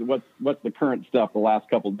at what's the current stuff the last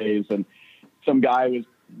couple of days, and some guy was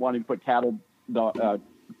wanting to put cattle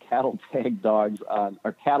tags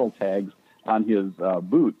on his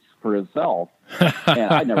boots for himself,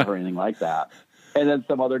 and I'd never heard anything like that. And then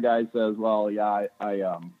some other guy says, "Well, yeah,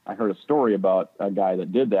 I heard a story about a guy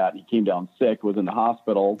that did that. He came down sick, was in the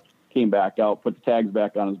hospital, came back out, put the tags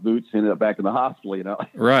back on his boots, ended up back in the hospital."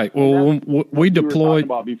 Right. Well, when we deployed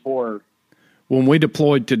about before, when we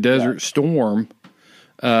deployed to Desert Storm,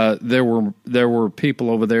 there were people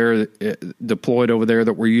over there deployed over there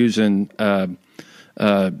that were using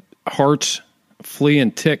Hart's flea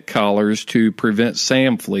and tick collars to prevent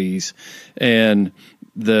SAM fleas, and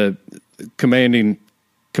the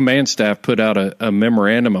command staff put out a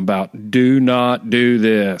memorandum about do not do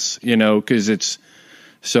this, because it's.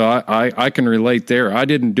 So I can relate there. I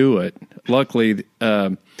didn't do it. Luckily,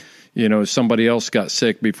 somebody else got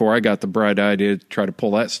sick before I got the bright idea to try to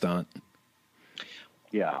pull that stunt.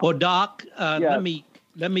 Yeah. Well, Doc, let me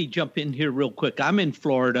jump in here real quick. I'm in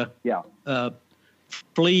Florida. Yeah.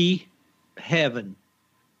 Flea heaven.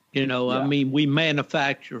 I mean, we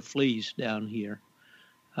manufacture fleas down here.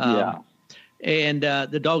 And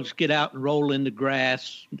the dogs get out and roll in the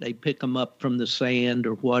grass. They pick them up from the sand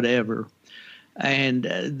or whatever. And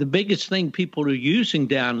the biggest thing people are using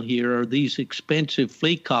down here are these expensive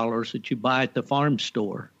flea collars that you buy at the farm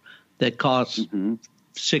store that cost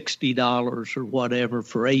 $60 or whatever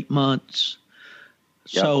for 8 months.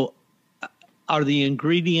 Yep. So are the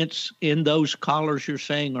ingredients in those collars you're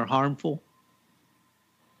saying are harmful?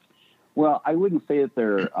 Well, I wouldn't say that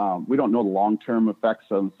they're, we don't know the long-term effects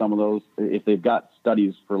on some of those. If they've got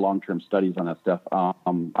studies for long-term studies on that stuff,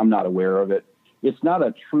 I'm not aware of it. It's not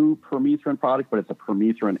a true permethrin product, but it's a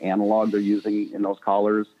permethrin analog they're using in those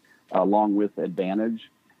collars along with Advantage.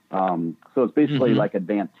 So it's basically like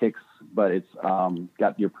Advanced Ticks, but it's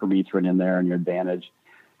got your permethrin in there and your Advantage.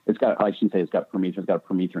 I shouldn't say it's got permethrin, it's got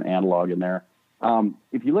a permethrin analog in there.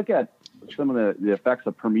 If you look at some of the effects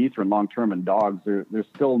of permethrin long-term in dogs, there's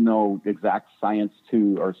still no exact science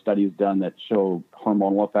or studies done that show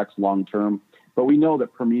hormonal effects long-term. But we know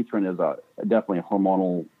that permethrin is definitely a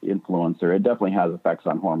hormonal influencer. It definitely has effects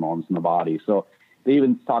on hormones in the body. So they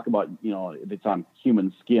even talk about, if it's on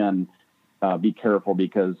human skin, be careful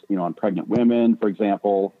because, on pregnant women, for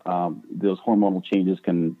example, those hormonal changes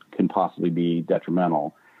can possibly be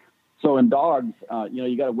detrimental. So in dogs,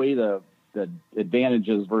 you got to weigh the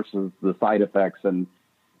advantages versus the side effects. And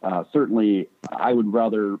certainly I would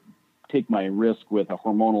rather take my risk with a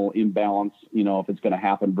hormonal imbalance, if it's going to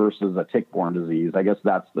happen versus a tick-borne disease. I guess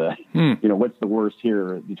that's the, what's the worst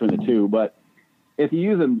here between the two. But if you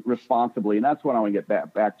use them responsibly, and that's what I want to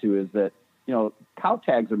get back to is that, cow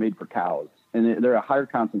tags are made for cows and they're a higher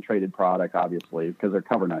concentrated product, obviously, because they're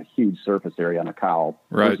covering a huge surface area on a cow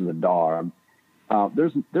versus a dog.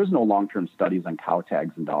 There's no long-term studies on cow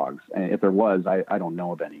tags in dogs. And if there was, I don't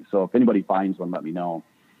know of any. So if anybody finds one, let me know.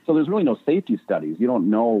 So there's really no safety studies. You don't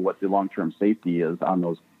know what the long-term safety is on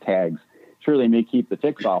those tags. Sure, they may keep the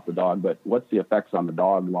ticks off the dog, but what's the effects on the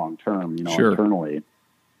dog long-term, internally?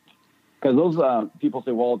 Because those people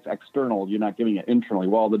say, well, it's external. You're not giving it internally.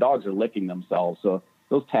 Well, the dogs are licking themselves. So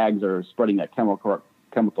those tags are spreading that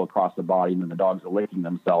chemical across the body, and then the dogs are licking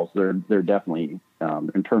themselves. They're definitely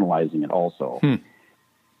internalizing it also.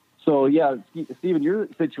 So, yeah, Stephen, your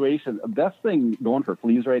situation, the best thing going for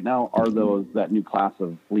fleas right now are that new class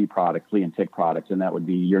of flea and tick products, and that would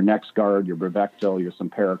be your NexGard, your Bravecto, your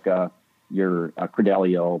Simparica, your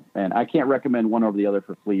Credelio. And I can't recommend one over the other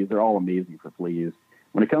for fleas. They're all amazing for fleas.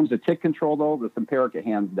 When it comes to tick control, though, the Simparica,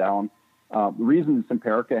 hands down. The reason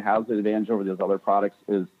Simparica has the advantage over those other products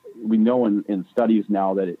is we know in studies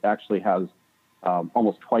now that it actually has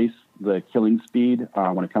almost twice the killing speed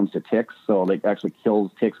when it comes to ticks. So it actually kills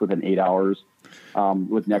ticks within 8 hours.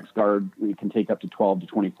 With NexGard, it can take up to 12 to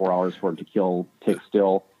 24 hours for it to kill ticks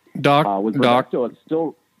still. With Bravecto, it's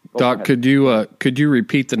still... Doc, could you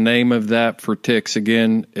repeat the name of that for ticks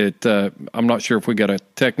again? I'm not sure if we got a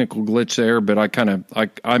technical glitch there, but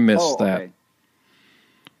I missed that.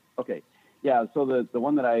 Okay. Yeah. So the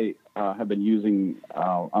one that I have been using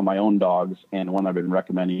on my own dogs, and one I've been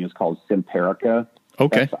recommending, is called Simparica.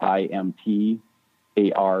 Okay. Simparica,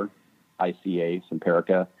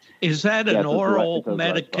 Simparica. Is that an oral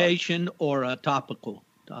medication or a topical?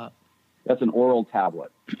 That's an oral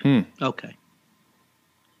tablet. Okay.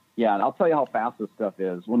 Yeah, and I'll tell you how fast this stuff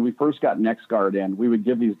is. When we first got NexGard in, we would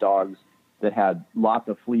give these dogs that had lots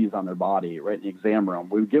of fleas on their body right in the exam room.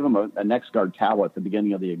 We would give them a NexGard tablet at the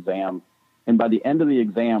beginning of the exam. And by the end of the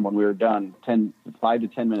exam, when we were done, 5 to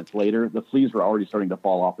 10 minutes later, the fleas were already starting to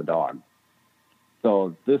fall off the dog.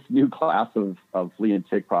 So this new class of flea and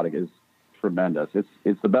tick product is tremendous.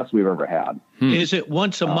 It's the best we've ever had. Is it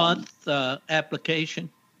once a month application?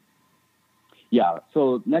 Yeah,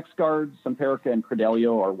 so NexGard, Simparica, and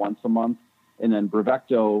Credelio are once a month, and then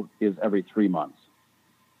Bravecto is every 3 months.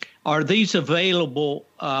 Are these available,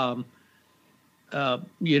 in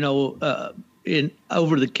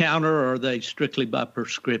over the counter, or are they strictly by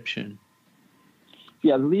prescription?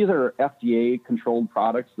 Yeah, these are FDA-controlled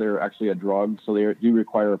products. They're actually a drug, so they do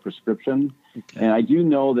require a prescription. Okay. And I do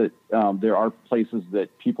know that there are places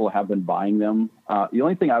that people have been buying them. The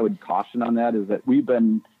only thing I would caution on that is that we've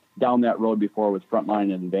been down that road before with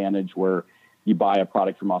Frontline and Advantage, where you buy a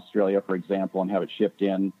product from Australia, for example, and have it shipped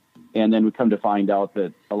in. And then we come to find out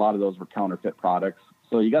that a lot of those were counterfeit products.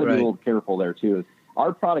 So you got to be a little careful there too.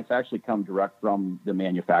 Our products actually come direct from the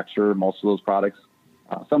manufacturer. Most of those products,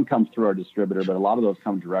 some come through our distributor, but a lot of those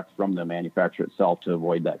come direct from the manufacturer itself to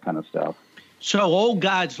avoid that kind of stuff. So old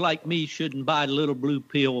guys like me shouldn't buy little blue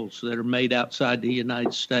pills that are made outside the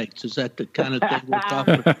United States. Is that the kind of thing we're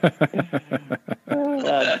talking about?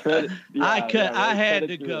 I had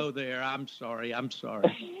to go there. I'm sorry. How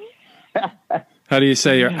do you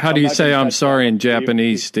say I'm sorry in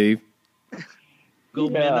Japanese, Steve?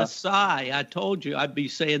 Gomenasai. I told you I'd be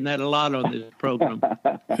saying that a lot on this program.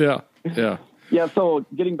 Yeah. Yeah, so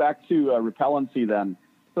getting back to repellency then.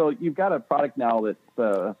 So you've got a product now that's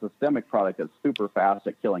a systemic product that's super fast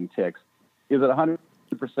at killing ticks. Is it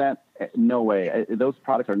 100%? No way. Those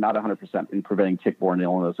products are not 100% in preventing tick-borne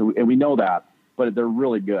illness, and we know that, but they're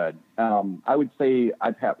really good. I would say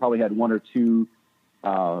I've probably had one or two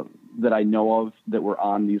that I know of that were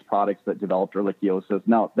on these products that developed ehrlichiosis.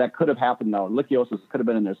 Now, that could have happened. Now, ehrlichiosis could have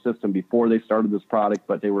been in their system before they started this product,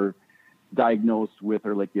 but they were diagnosed with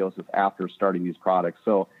ehrlichiosis after starting these products.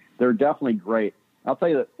 So they're definitely great. I'll tell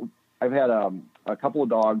you that I've had a couple of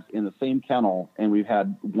dogs in the same kennel, and we've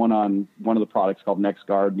had one on one of the products called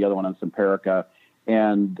NexGard, the other one on Simparica.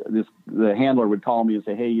 And the handler would call me and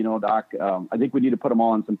say, hey, Doc, I think we need to put them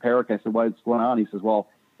all on Simparica. I said, what's going on? He says, well,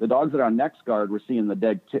 the dogs that are on NexGard, we're seeing the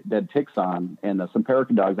dead ticks on, and the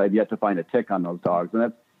Simparica dogs, I've yet to find a tick on those dogs. And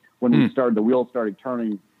that's when the wheels started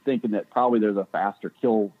turning, thinking that probably there's a faster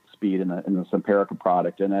kill speed in the Simparica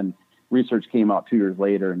product. And then research came out 2 years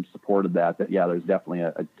later and supported that yeah, there's definitely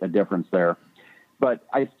a difference there. But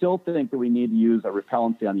I still think that we need to use a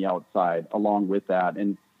repellency on the outside along with that.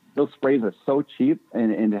 And those sprays are so cheap,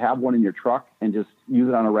 and to have one in your truck and just use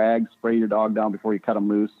it on a rag, spray your dog down before you cut them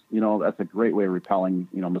loose, that's a great way of repelling,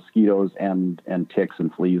 mosquitoes and ticks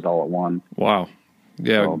and fleas all at one. Wow.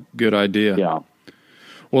 Yeah, so, good idea. Yeah.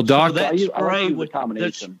 Well, Doc, so that spray with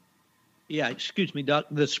combination. Excuse me, Doc.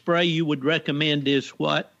 The spray you would recommend is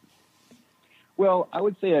what? Well, I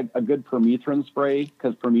would say a good permethrin spray,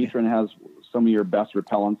 because permethrin has some of your best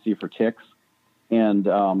repellency for ticks, and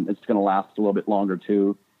it's going to last a little bit longer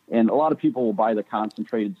too. And a lot of people will buy the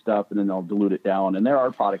concentrated stuff and then they'll dilute it down. And there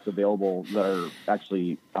are products available that are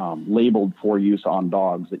actually labeled for use on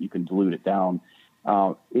dogs that you can dilute it down.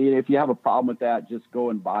 If you have a problem with that, just go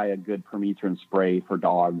and buy a good permethrin spray for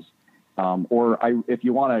dogs. If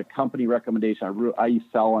you want a company recommendation, I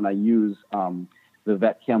sell and I use the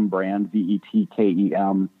VetChem brand,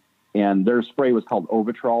 VETKEM, and their spray was called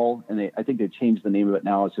Ovitrol, and I think they've changed the name of it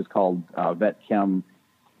now. It's just called VetChem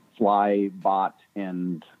Fly Bot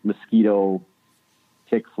and Mosquito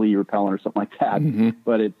Tick Flea Repellent or something like that. Mm-hmm.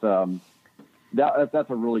 But it's that's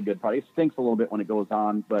a really good product. It stinks a little bit when it goes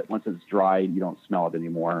on, but once it's dry, you don't smell it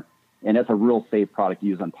anymore. And that's a real safe product to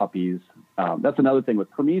use on puppies. That's another thing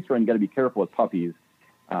with permethrin. You got to be careful with puppies.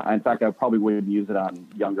 In fact, I probably wouldn't use it on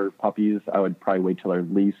younger puppies. I would probably wait till they're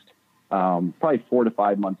at least probably 4 to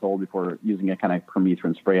 5 months old before using a kind of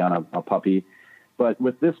permethrin spray on a puppy. But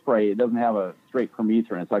with this spray, it doesn't have a straight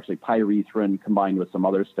permethrin. It's actually pyrethrin combined with some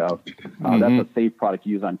other stuff. That's a safe product to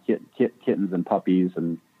use on kittens and puppies.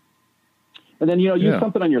 And then, use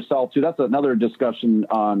something on yourself, too. That's another discussion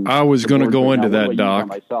on... I was going to go into that, Doc.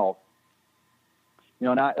 Myself.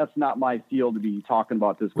 That's not my field to be talking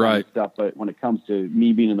about this kind of stuff, but when it comes to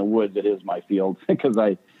me being in the woods, it is my field because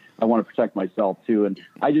I want to protect myself, too. And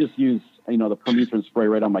I just use, the permethrin spray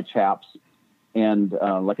right on my chaps and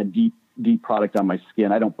like a deep product on my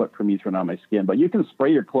skin. I don't put permethrin on my skin, but you can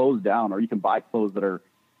spray your clothes down, or you can buy clothes that are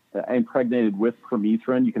impregnated with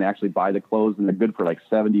permethrin. You can actually buy the clothes, and they're good for like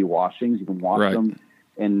 70 washings. You can wash them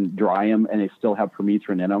and dry them, and they still have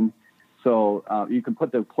permethrin in them. So you can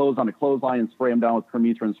put the clothes on a clothesline and spray them down with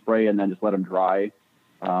permethrin spray, and then just let them dry.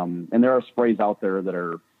 And there are sprays out there that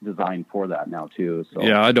are designed for that now too. So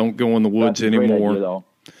yeah, I don't go in the woods anymore. Idea,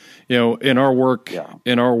 in our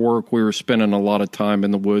work, we were spending a lot of time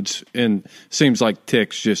in the woods, and it seems like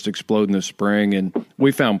ticks just explode in the spring. And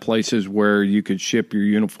we found places where you could ship your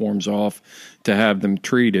uniforms off to have them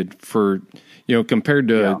treated for, compared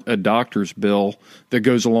to a doctor's bill that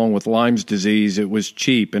goes along with Lyme's disease. It was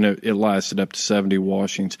cheap, and it lasted up to 70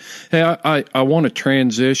 washings. Hey, I want to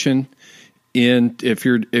transition in, if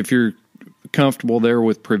you're comfortable there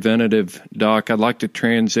with preventative, Doc, I'd like to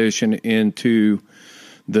transition into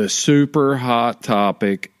the super hot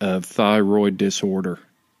topic of thyroid disorder.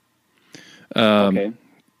 Okay.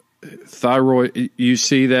 Thyroid, you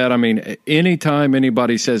see that? I mean, anytime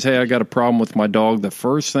anybody says, hey, I got a problem with my dog, the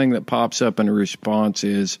first thing that pops up in a response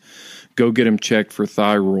is go get him checked for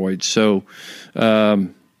thyroid. So,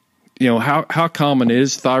 how common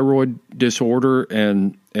is thyroid disorder,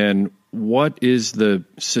 and what is the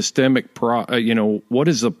systemic what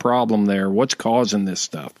is the problem there? What's causing this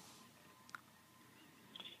stuff?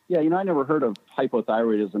 Yeah, I never heard of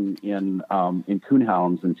hypothyroidism in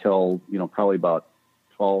coonhounds until, probably about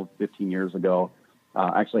 12, 15 years ago.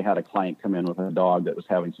 I actually had a client come in with a dog that was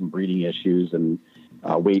having some breeding issues and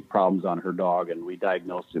weight problems on her dog, and we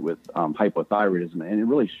diagnosed it with hypothyroidism. And it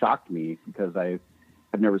really shocked me because I've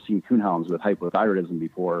never seen coonhounds with hypothyroidism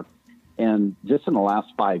before. And just in the last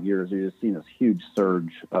 5 years, we've just seen this huge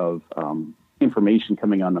surge of information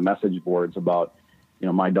coming on the message boards about,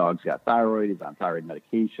 my dog's got thyroid, he's on thyroid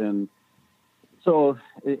medication. So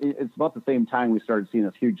it's about the same time we started seeing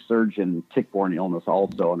this huge surge in tick-borne illness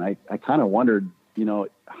also. And I kind of wondered,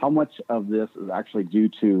 how much of this is actually due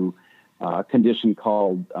to a condition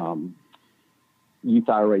called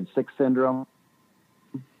euthyroid 6 syndrome.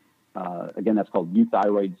 Again, that's called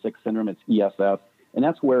euthyroid 6 syndrome. It's ESS. And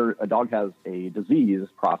that's where a dog has a disease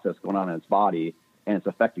process going on in its body, and it's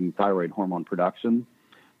affecting thyroid hormone production.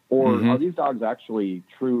 Or are these dogs actually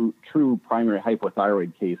true primary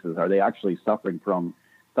hypothyroid cases? Are they actually suffering from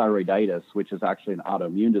thyroiditis, which is actually an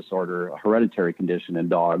autoimmune disorder, a hereditary condition in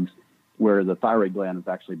dogs, where the thyroid gland is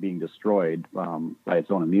actually being destroyed by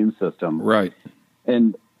its own immune system? Right.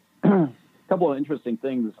 And a couple of interesting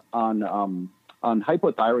things on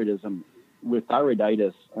hypothyroidism with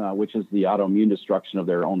thyroiditis, which is the autoimmune destruction of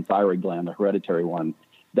their own thyroid gland, the hereditary one.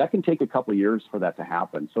 That can take a couple of years for that to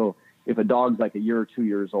happen. So if a dog's like a year or 2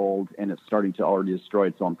 years old and it's starting to already destroy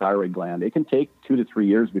its own thyroid gland, it can take 2 to 3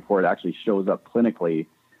 years before it actually shows up clinically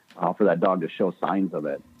for that dog to show signs of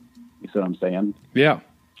it. You see what I'm saying? Yeah.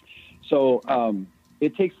 So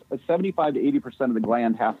it takes 75 to 80% of the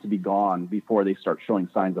gland has to be gone before they start showing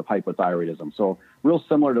signs of hypothyroidism. So real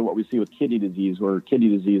similar to what we see with kidney disease, where kidney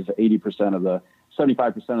disease, 75% of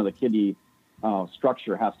the kidney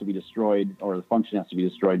structure has to be destroyed, or the function has to be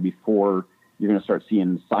destroyed before you're going to start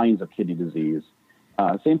seeing signs of kidney disease.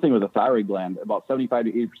 Same thing with the thyroid gland. About 75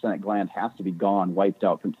 to 80% of gland has to be gone, wiped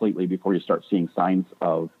out completely before you start seeing signs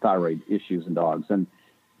of thyroid issues in dogs. And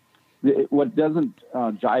what doesn't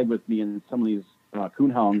jive with me in some of these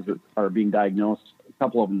coonhounds that are being diagnosed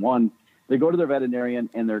couple of them. One, they go to their veterinarian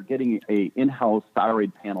and they're getting a in-house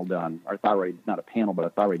thyroid panel done, or thyroid, not a panel, but a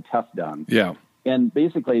thyroid test done. Yeah. And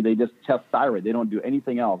basically they just test thyroid. They don't do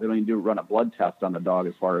anything else. They don't even run a blood test on the dog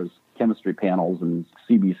as far as chemistry panels and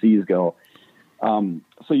CBCs go.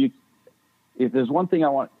 If there's one thing I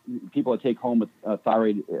want people to take home with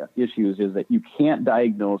thyroid issues is that you can't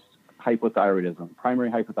diagnose hypothyroidism, primary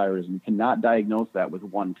hypothyroidism. You cannot diagnose that with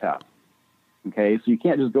one test. Okay, so you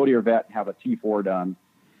can't just go to your vet and have a T4 done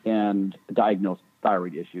and diagnose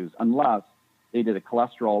thyroid issues unless they did a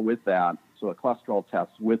cholesterol with that, so a cholesterol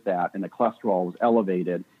test with that, and the cholesterol was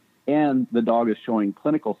elevated, and the dog is showing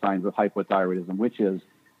clinical signs of hypothyroidism, which is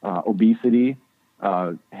obesity,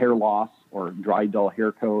 hair loss or dry, dull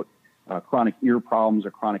hair coat, chronic ear problems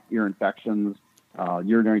or chronic ear infections,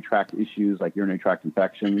 urinary tract issues like urinary tract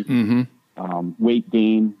infections, weight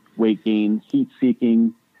gain, heat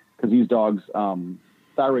seeking, because these dogs,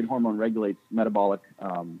 thyroid hormone regulates metabolic,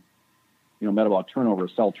 metabolic turnover,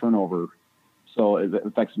 cell turnover. So it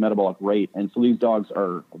affects metabolic rate. And so these dogs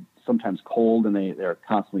are sometimes cold and they're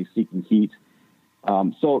constantly seeking heat.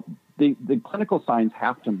 So the clinical signs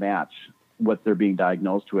have to match what they're being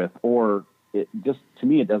diagnosed with, or it just, to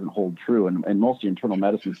me, it doesn't hold true. And most internal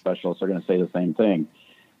medicine specialists are going to say the same thing.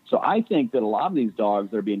 So I think that a lot of these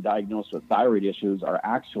dogs that are being diagnosed with thyroid issues are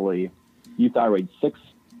actually euthyroid 6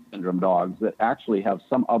 syndrome dogs that actually have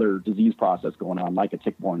some other disease process going on, like a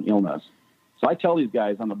tick-borne illness. So I tell these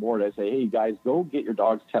guys on the board, I say, hey, guys, go get your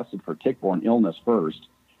dogs tested for tick-borne illness first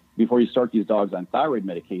before you start these dogs on thyroid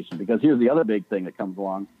medication. Because here's the other big thing that comes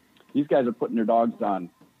along. These guys are putting their dogs on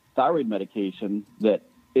thyroid medication that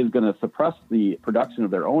is going to suppress the production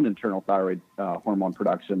of their own internal thyroid hormone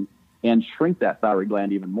production and shrink that thyroid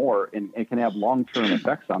gland even more, and it can have long-term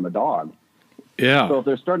effects on the dog. Yeah. So if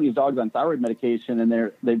they're starting these dogs on thyroid medication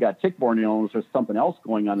and they've got tick-borne illness or something else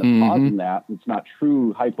going on that's causing that, it's not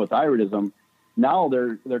true hypothyroidism, now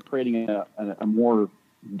they're creating a more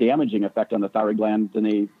damaging effect on the thyroid gland than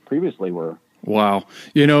they previously were. Wow.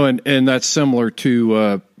 And that's similar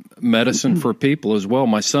to medicine for people as well.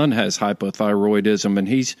 My son has hypothyroidism, and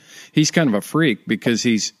he's kind of a freak because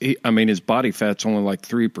his body fat's only like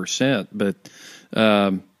 3%,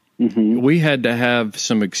 but we had to have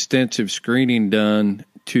some extensive screening done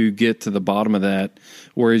to get to the bottom of that.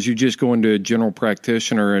 Whereas you just go into a general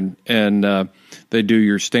practitioner and they do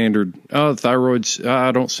your standard, thyroid's,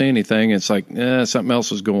 I don't see anything. It's like, something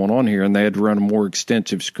else is going on here. And they had to run a more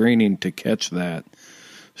extensive screening to catch that.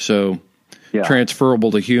 So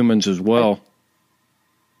transferable to humans as well.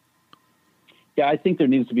 Yeah, I think there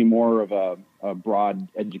needs to be more of a broad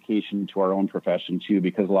education to our own profession too,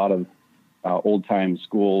 because a lot of old-time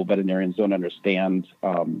school veterinarians don't understand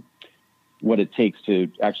what it takes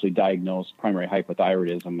to actually diagnose primary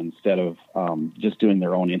hypothyroidism instead of just doing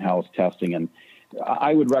their own in-house testing. And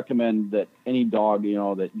I would recommend that any dog,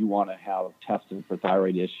 that you want to have tested for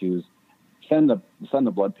thyroid issues, send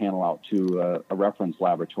the blood panel out to a reference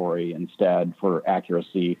laboratory instead for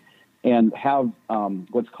accuracy, and have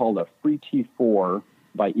what's called a free T4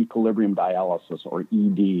 by equilibrium dialysis, or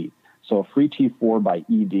ED. So a free T4 by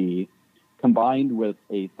ED combined with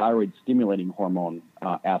a thyroid stimulating hormone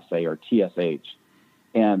assay, or TSH.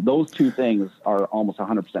 And those two things are almost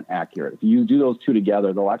 100% accurate. If you do those two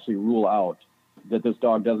together, they'll actually rule out that this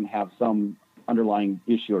dog doesn't have some underlying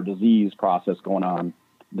issue or disease process going on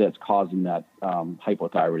that's causing that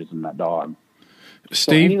hypothyroidism in that dog.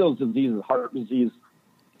 Steve, so any of those diseases, heart disease.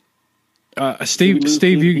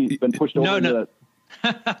 Steve, you've been pushed over. No.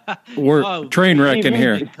 We're train wrecking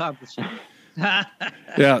here.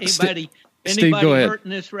 Yeah, Anybody Steve, go ahead. Hurt in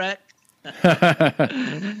this wreck?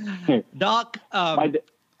 Doc,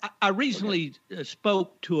 I recently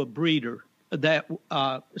spoke to a breeder that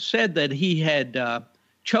said that he had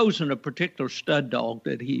chosen a particular stud dog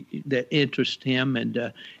that interested him,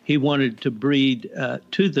 and he wanted to breed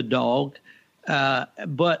to the dog,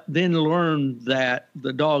 but then learned that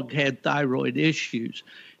the dog had thyroid issues.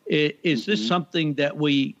 Is this something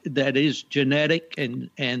that is genetic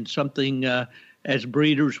and something as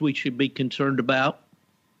breeders we should be concerned about?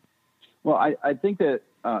 Well, I think that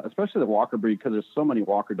especially the Walker breed, because there's so many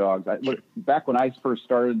Walker dogs. Back when I first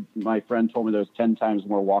started, my friend told me there's 10 times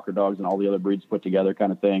more Walker dogs than all the other breeds put together,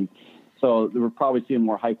 kind of thing. So they were probably seeing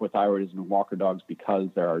more hypothyroidism in Walker dogs because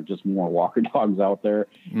there are just more Walker dogs out there.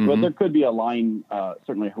 But there could be a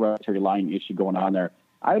certainly a hereditary line issue going on there.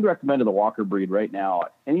 I would recommend to the Walker breed right now,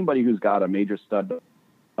 anybody who's got a major stud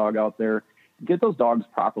dog out there, get those dogs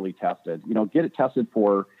properly tested. Get it tested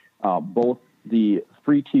for both the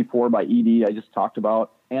free T4 by ED I just talked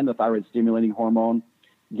about and the thyroid stimulating hormone.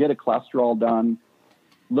 Get a cholesterol done.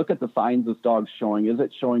 look at the signs this dog's showing. Is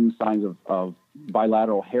it showing signs of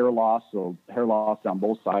bilateral hair loss, so hair loss on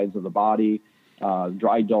both sides of the body,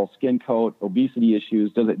 dry, dull skin coat, obesity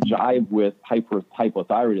issues? Does it jive with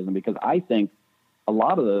hypothyroidism? Because I think a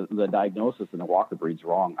lot of the diagnosis in the Walker breed's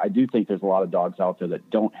wrong. I do think there's a lot of dogs out there that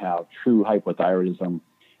don't have true hypothyroidism.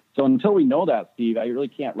 So until we know that, Steve, I really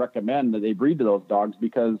can't recommend that they breed to those dogs,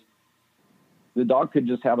 because the dog could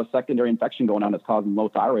just have a secondary infection going on that's causing low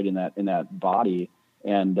thyroid in that body,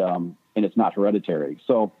 and it's not hereditary.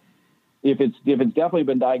 So if it's definitely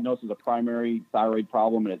been diagnosed as a primary thyroid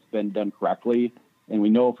problem and it's been done correctly, and we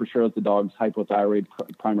know for sure that the dog's hypothyroid,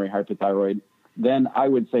 primary hypothyroid, then I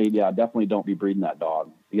would say, yeah, definitely don't be breeding that dog.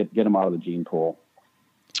 Get them out of the gene pool.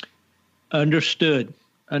 Understood.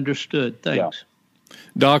 Thanks. Yeah.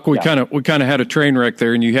 Doc, we kind of had a train wreck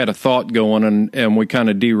there, and you had a thought going, and we kind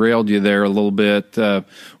of derailed you there a little bit.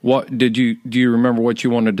 What do you remember what you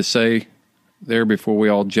wanted to say there before we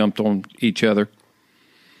all jumped on each other?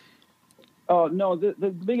 Oh, no, the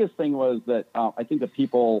biggest thing was that I think that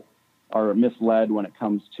people are misled when it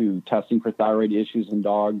comes to testing for thyroid issues in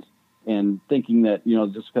dogs, and thinking that,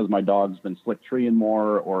 just because my dog's been slick treeing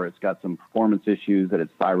more or it's got some performance issues, that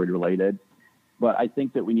it's thyroid related. But I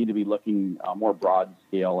think that we need to be looking more broad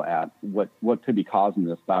scale at what could be causing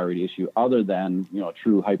this thyroid issue, other than,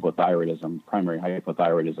 true hypothyroidism, primary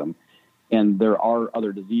hypothyroidism. And there are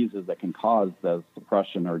other diseases that can cause the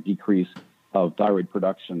suppression or decrease of thyroid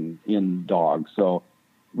production in dogs. So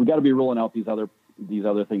we got to be ruling out these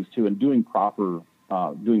other things too, and doing proper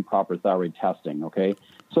thyroid testing. Okay.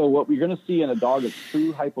 So what we're going to see in a dog that's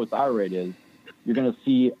true hypothyroid is, you're going to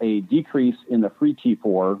see a decrease in the free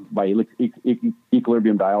T4 by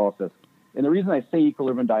equilibrium dialysis. And the reason I say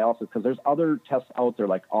equilibrium dialysis, because there's other tests out there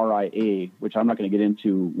like RIA, which I'm not going to get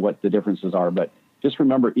into what the differences are, but just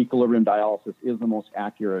remember equilibrium dialysis is the most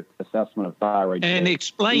accurate assessment of thyroid. And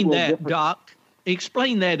explain that, Doc.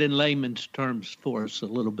 Explain that in layman's terms for us a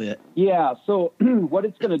little bit. Yeah, so what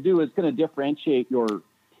it's going to do is going to differentiate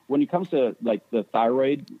when it comes to like the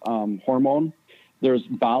thyroid hormone, there's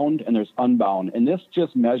bound and there's unbound. And this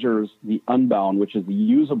just measures the unbound, which is the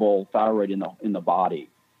usable thyroid in the body.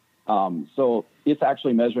 So it's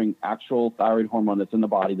actually measuring actual thyroid hormone that's in the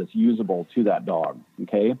body that's usable to that dog.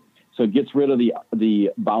 Okay. So it gets rid of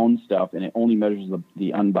the bound stuff, and it only measures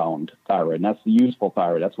the unbound thyroid. And that's the useful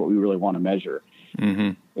thyroid. That's what we really want to measure.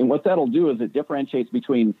 Mm-hmm. And what that'll do is it differentiates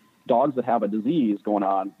between dogs that have a disease going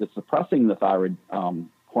on that's suppressing the thyroid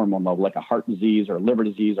hormone level, like a heart disease or liver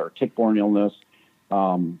disease or tick-borne illness,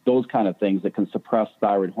 those kind of things that can suppress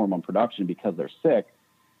thyroid hormone production because they're sick.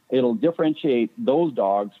 It'll differentiate those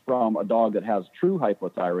dogs from a dog that has true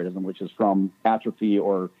hypothyroidism, which is from atrophy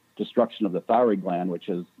or destruction of the thyroid gland, which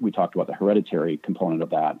is, we talked about the hereditary component of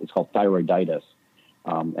that. It's called thyroiditis,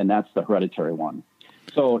 and that's the hereditary one.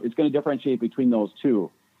 So it's going to differentiate between those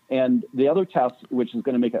two. And the other test, which is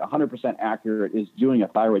going to make it 100% accurate, is doing a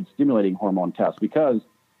thyroid stimulating hormone test, because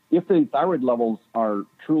if the thyroid levels are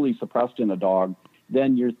truly suppressed in a dog,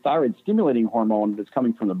 then your thyroid stimulating hormone that's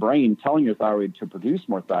coming from the brain telling your thyroid to produce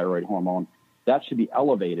more thyroid hormone, that should be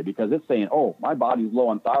elevated, because it's saying, oh, my body's low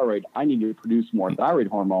on thyroid, I need to produce more thyroid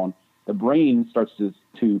hormone. The brain starts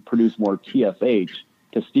to produce more TSH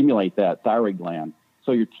to stimulate that thyroid gland.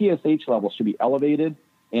 So your TSH level should be elevated,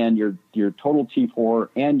 and your total T4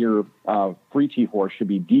 and your free T4 should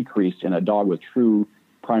be decreased in a dog with true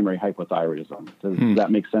primary hypothyroidism. Does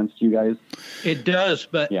that make sense to you guys? It does,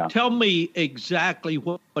 but tell me exactly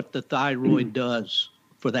what the thyroid does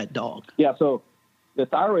for that dog. Yeah, so the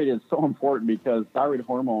thyroid is so important because thyroid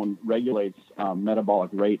hormone regulates metabolic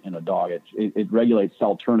rate in a dog. It regulates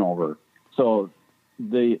cell turnover. So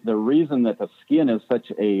the reason that the skin is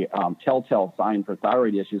such a telltale sign for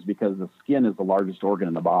thyroid issues, because the skin is the largest organ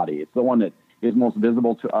in the body. It's the one that is most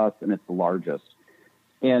visible to us, and it's the largest.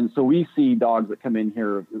 And so we see dogs that come in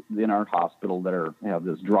here in our hospital that have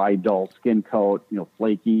this dry, dull skin coat,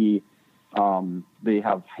 flaky. They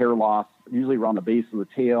have hair loss, usually around the base of the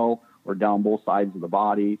tail or down both sides of the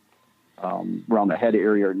body, around the head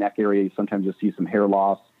area or neck area. Sometimes you'll see some hair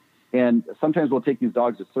loss. And sometimes we'll take these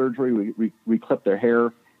dogs to surgery. We clip their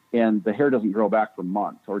hair, and the hair doesn't grow back for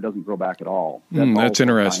months, or it doesn't grow back at all. That's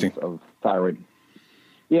interesting. Of thyroid.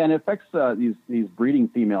 Yeah, and it affects these breeding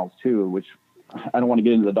females too, which I don't want to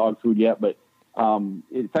get into the dog food yet, but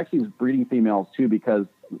it affects these breeding females too, because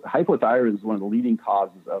hypothyroidism is one of the leading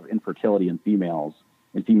causes of infertility in females,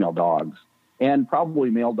 in female dogs, and probably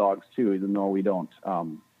male dogs too, even though we don't,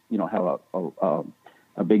 have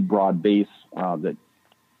a big broad base that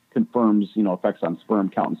confirms, effects on sperm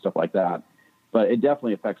count and stuff like that. But it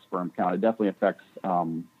definitely affects sperm count. It definitely affects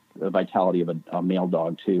the vitality of a male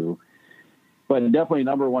dog too. But definitely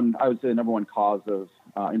I would say the number one cause of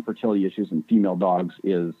infertility issues in female dogs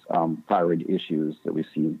is thyroid issues that we've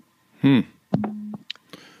seen.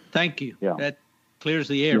 Thank you. Yeah. That clears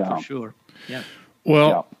the air for sure. Yeah.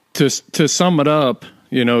 Well, to sum it up,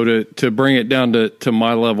 to bring it down to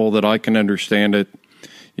my level that I can understand it,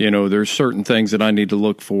 there's certain things that I need to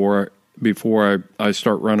look for before I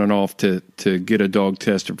start running off to get a dog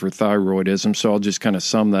tested for thyroidism. So I'll just kind of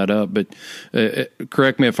sum that up. But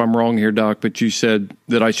correct me if I'm wrong here, Doc, but you said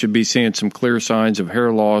that I should be seeing some clear signs of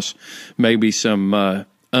hair loss, maybe some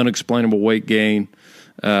unexplainable weight gain.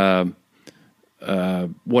 What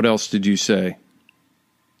else did you say?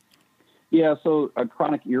 Yeah, so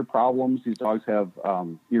chronic ear problems. These dogs have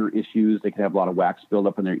ear issues. They can have a lot of wax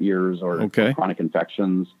buildup in their ears or chronic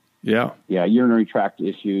infections. Yeah, urinary tract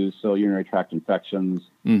issues. So urinary tract infections.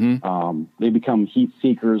 They become heat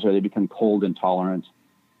seekers or they become cold intolerant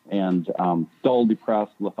and dull,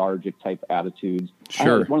 depressed, lethargic type attitudes.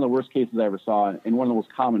 Sure. One of the worst cases I ever saw, and one of the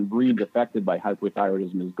most common breeds affected by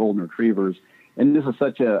hypothyroidism is golden retrievers. And this is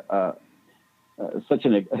such an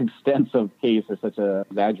extensive case or such an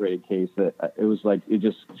exaggerated case that it was like it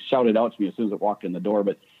just shouted out to me as soon as it walked in the door.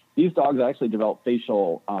 But these dogs actually develop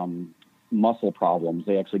facial muscle problems.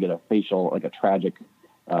 They actually get a tragic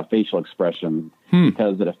facial expression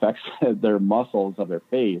because it affects their muscles of their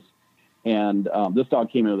face. And this dog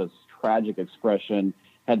came in with this tragic expression,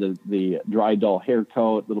 had the dry, dull hair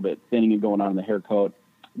coat, a little bit thinning going on in the hair coat.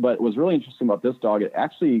 But what was really interesting about this dog, it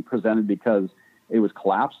actually presented because it was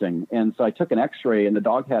collapsing. And so I took an x-ray and the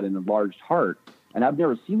dog had an enlarged heart. And I've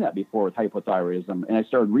never seen that before with hypothyroidism. And I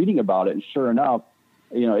started reading about it. And sure enough,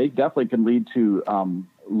 it definitely can lead to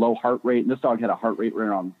low heart rate. And this dog had a heart rate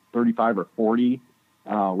around 35 or 40,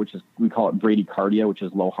 which is, we call it bradycardia, which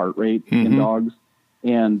is low heart rate in dogs.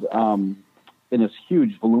 And this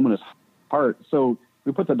huge voluminous heart. So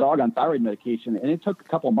we put the dog on thyroid medication and it took a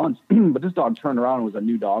couple months, but this dog turned around and was a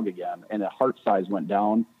new dog again. And the heart size went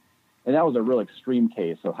down. And that was a real extreme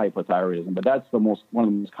case of hypothyroidism, but that's one of the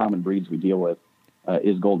most common breeds we deal with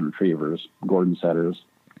is golden retrievers, Gordon setters.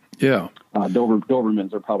 Yeah.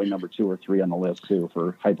 Dobermans are probably number 2 or 3 on the list too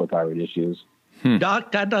for hypothyroid issues.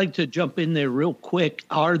 Doc, I'd like to jump in there real quick.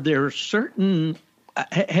 Are there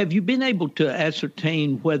have you been able to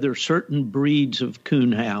ascertain whether certain breeds of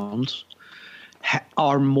coonhounds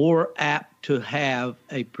are more apt to have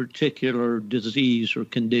a particular disease or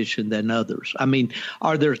condition than others? I mean,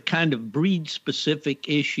 are there kind of breed-specific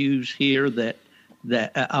issues here that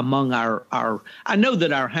among our I know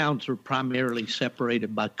that our hounds are primarily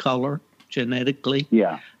separated by color genetically.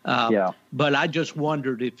 Yeah. But I just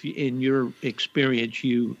wondered if, in your experience,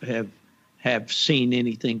 you have seen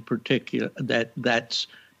anything particular that's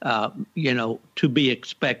to be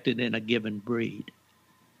expected in a given breed.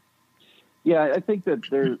 Yeah, I think that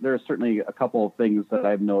there are certainly a couple of things that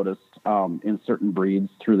I've noticed in certain breeds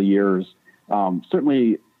through the years.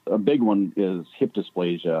 Certainly, a big one is hip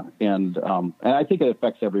dysplasia, and I think it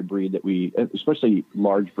affects every breed that especially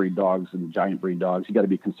large breed dogs and giant breed dogs. You got to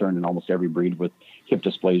be concerned in almost every breed with hip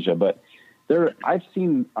dysplasia. But I've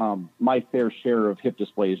seen my fair share of hip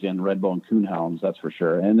dysplasia in red bone coonhounds, that's for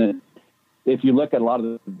sure. And then if you look at a lot of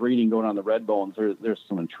the breeding going on in the red bones, there's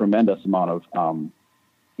some tremendous amount of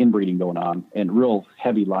inbreeding going on and real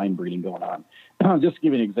heavy line breeding going on. Just to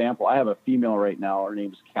give you an example, I have a female right now. Her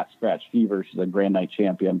name's Cat Scratch Fever. She's a Grand Night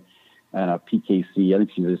champion and a PKC. I think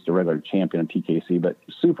she's just a regular champion in PKC, but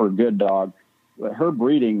super good dog. Her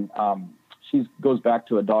breeding, she goes back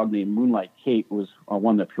to a dog named Moonlight Kate, who was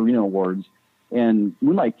won the Purina Awards. And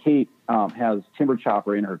Moonlight Kate has Timber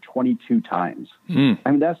Chopper in her 22 times. I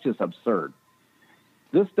mean, that's just absurd.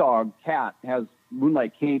 This dog, Cat, has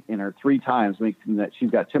Moonlight Kate in her 3 times, making that she's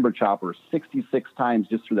got Timber Chopper 66 times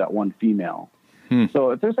just through that one female.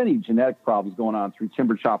 So if there's any genetic problems going on through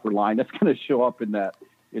Timber Chopper line, that's going to show up in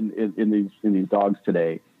these dogs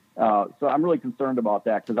today. So I'm really concerned about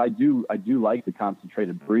that because I do like the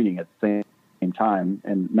concentrated breeding at the same time.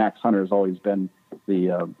 And Max Hunter has always been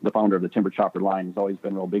the founder of the Timber Chopper line. Has always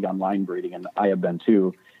been real big on line breeding, and I have been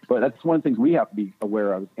too. But that's one of the things we have to be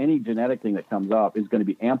aware of. Any genetic thing that comes up is going to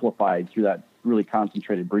be amplified through that really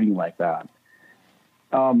concentrated breeding like that.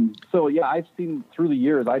 So yeah, I've seen through the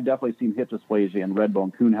years, I've definitely seen hip dysplasia in red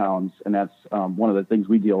bone coonhounds. And that's one of the things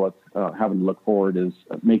we deal with having to look forward is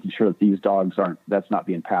making sure that these dogs that's not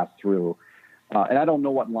being passed through. And I don't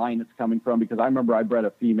know what line it's coming from because I remember I bred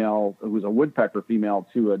a female who was a woodpecker female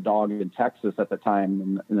to a dog in Texas at the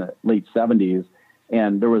time in the late 70s.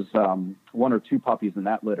 And there was 1 or 2 puppies in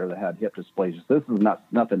that litter that had hip dysplasia. So this is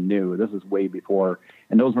nothing new. This is way before.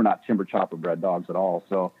 And those were not Timber Chopper bred dogs at all.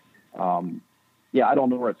 So, yeah, I don't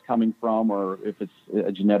know where it's coming from or if it's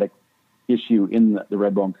a genetic issue in the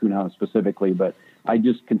red bone coonhound specifically, but I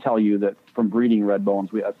just can tell you that from breeding red bones,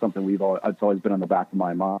 that's something it's always been on the back of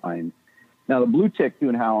my mind. Now, the blue tick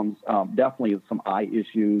coonhounds, definitely some eye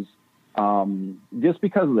issues, just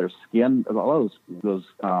because of their skin. A lot of those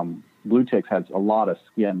blue ticks has a lot of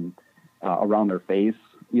skin around their face,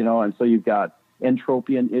 and so you've got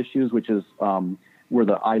entropion issues, which is where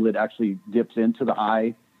the eyelid actually dips into the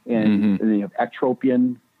eye, and then you have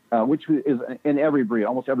ectropion, which is in every breed.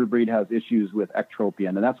 Almost every breed has issues with ectropion,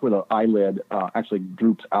 and that's where the eyelid actually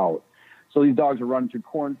droops out. So these dogs are running through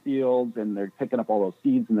cornfields, and they're picking up all those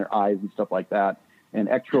seeds in their eyes and stuff like that. And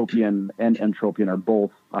ectropion and entropion are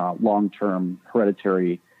both long-term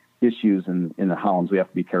hereditary issues in the hounds we have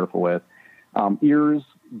to be careful with. Ears,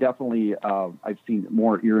 definitely, I've seen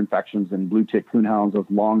more ear infections in blue tick coonhounds. Those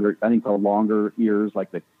longer, I think the longer ears,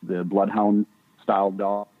 like the bloodhound style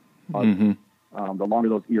dog. The longer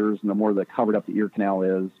those ears and the more the covered up the ear canal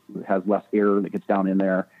is, it has less air that gets down in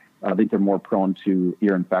there. I think they're more prone to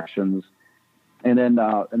ear infections. And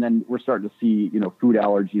then we're starting to see, food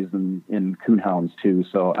allergies in coonhounds too.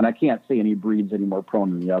 So, and I can't say any breeds any more prone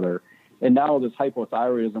than the other. And now this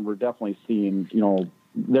hypothyroidism, we're definitely seeing,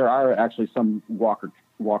 there are actually some walker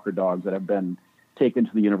dogs that have been taken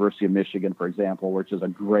to the University of Michigan, for example, which is a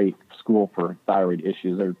great school for thyroid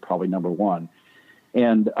issues. They're probably number one,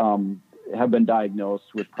 and have been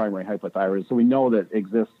diagnosed with primary hypothyroidism. So we know that it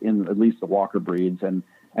exists in at least the walker breeds, and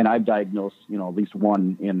I've diagnosed, at least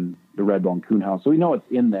one in the red bone coonhound. So we know it's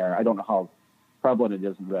in there. I don't know how prevalent it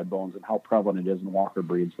is in red bones and how prevalent it is in walker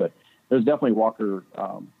breeds, but there's definitely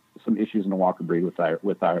some issues in the walker breed with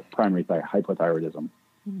primary hypothyroidism.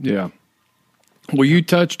 Yeah. Well, you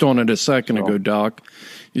touched on it a second ago, Doc.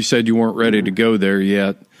 You said you weren't ready to go there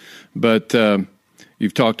yet, but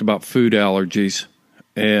you've talked about food allergies,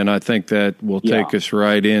 and I think that will take us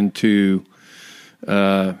right into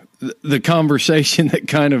the conversation that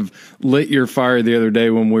kind of lit your fire the other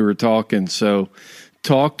day when we were talking. So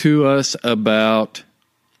talk to us about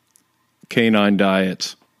canine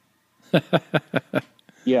diets.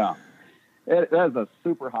 Yeah, that is a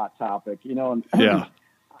super hot topic,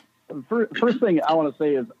 And first thing I want to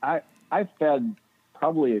say is I fed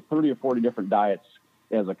probably 30 or 40 different diets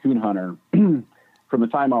as a coon hunter from the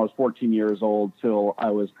time I was 14 years old till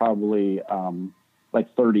I was probably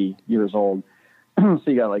like 30 years old. So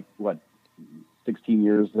you got 16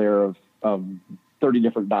 years there of 30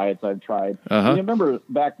 different diets I've tried. And you remember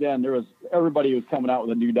back then everybody was coming out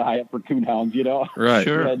with a new diet for coonhounds, Right.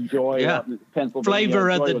 Sure. Had Joy out in Pennsylvania. Flavor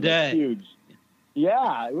Joy of the day. Huge.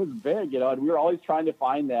 Yeah, it was big, and we were always trying to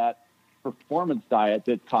find that performance diet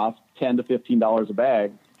that cost $10 to $15 a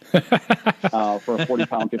bag for a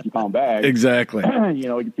 40-pound, 50-pound bag. Exactly.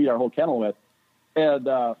 We could feed our whole kennel with. And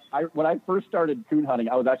when I first started coon hunting,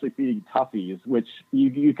 I was actually feeding toughies, which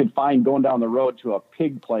you could find going down the road to a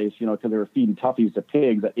pig place, because they were feeding toughies to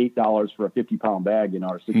pigs at $8 for a 50-pound bag,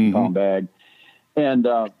 or 60-pound bag. And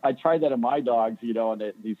I tried that on my dogs,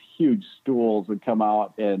 and these huge stools would come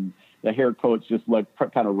out, and the hair coats just looked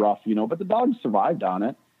kind of rough, but the dogs survived on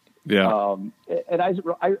it. Yeah. And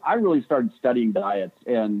I really started studying diets.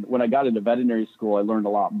 And when I got into veterinary school, I learned a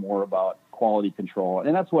lot more about quality control.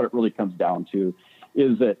 And that's what it really comes down to,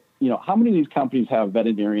 is that, how many of these companies have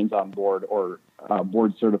veterinarians on board or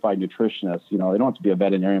board certified nutritionists? They don't have to be a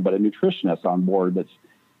veterinarian, but a nutritionist on board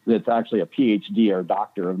that's actually a PhD or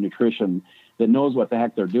doctor of nutrition that knows what the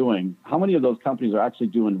heck they're doing. How many of those companies are actually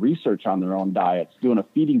doing research on their own diets, doing a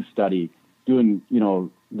feeding study,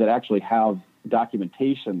 that actually have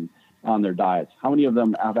documentation on their diets? How many of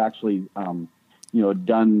them have actually,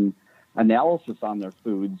 done analysis on their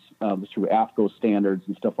foods through AFCO standards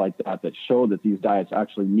and stuff like that show that these diets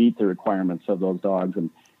actually meet the requirements of those dogs?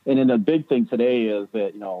 And then the big thing today is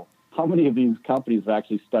that, how many of these companies have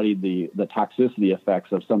actually studied the toxicity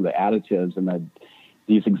effects of some of the additives and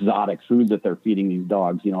these exotic foods that they're feeding these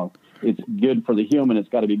dogs? It's good for the human. It's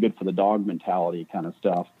got to be good for the dog mentality kind of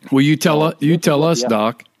stuff. Well, you tell us,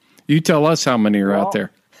 Doc. You tell us how many are out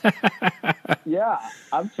there. Yeah,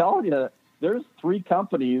 I'm telling you, there's 3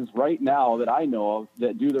 companies right now that I know of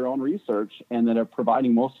that do their own research and that are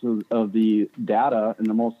providing most of the data and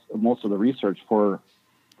the most of the research for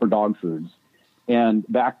dog foods. And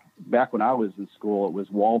back when I was in school, it was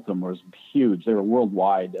Waltham was huge. They were a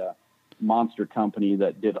worldwide monster company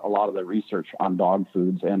that did a lot of the research on dog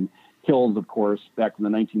foods. And Hills, of course, back in the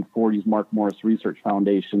 1940s, Mark Morris Research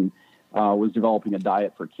Foundation was developing a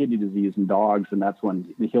diet for kidney disease in dogs. And that's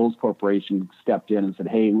when the Hills Corporation stepped in and said,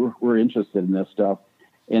 hey, we're interested in this stuff.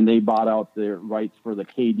 And they bought out the rights for the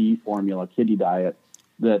KD formula, kidney diet,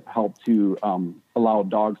 that help to allow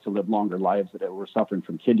dogs to live longer lives that were suffering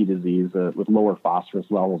from kidney disease with lower phosphorus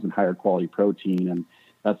levels and higher quality protein. And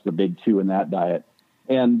that's the big two in that diet.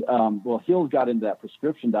 And, Hills got into that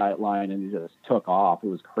prescription diet line and it just took off. It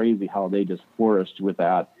was crazy how they just flourished with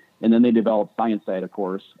that. And then they developed Science Diet, of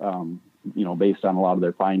course, based on a lot of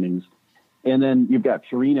their findings. And then you've got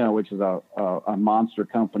Purina, which is a monster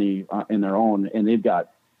company in their own, and they've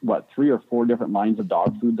got 3 or 4 different lines of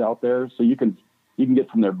dog foods out there. So you can get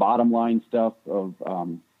from their bottom line stuff of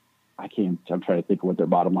I'm trying to think of what their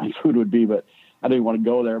bottom line food would be, but I don't even want to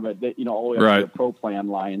go there. But they, all the way up to their Pro Plan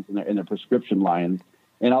lines and their prescription lines.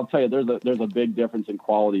 And I'll tell you, there's a big difference in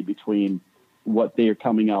quality between what they are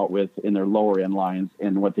coming out with in their lower end lines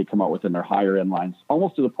and what they come out with in their higher end lines,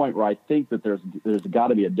 almost to the point where I think that there's got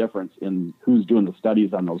to be a difference in who's doing the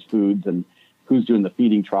studies on those foods and who's doing the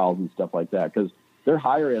feeding trials and stuff like that. Because their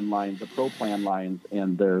higher end lines, the Pro Plan lines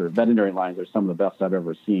and their veterinary lines are some of the best I've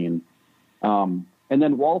ever seen. And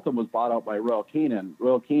then Waltham was bought out by Royal Canin.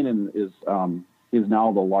 Royal Canin is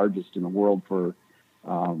now the largest in the world for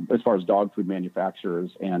as far as dog food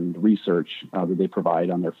manufacturers and research that they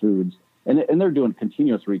provide on their foods. And they're doing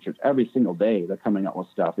continuous research every single day. They're coming out with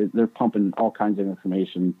stuff. They're pumping all kinds of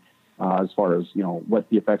information as far as what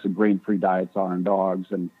the effects of grain-free diets are on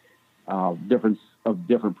dogs and difference of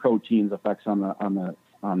different proteins effects on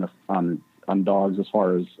dogs as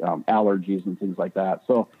far as allergies and things like that.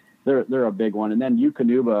 So they're a big one. And then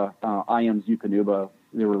Eukanuba, IM's Eukanuba,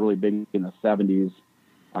 they were really big in the 70s.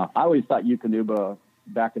 I always thought Eukanuba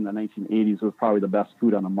back in the 1980s was probably the best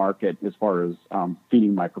food on the market as far as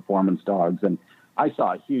feeding my performance dogs. And I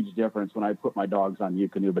saw a huge difference when I put my dogs on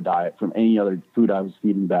Eukanuba diet from any other food I was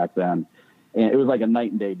feeding back then. And it was like a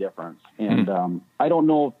night and day difference. And I don't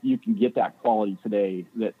know if you can get that quality today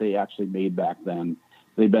that they actually made back then.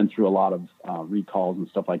 They've been through a lot of recalls and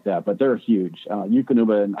stuff like that, but they're huge.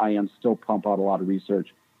 Eukanuba and IM still pump out a lot of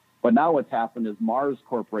research. But now what's happened is Mars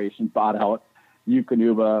Corporation bought out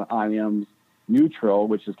Eukanuba, IM's, Neutral,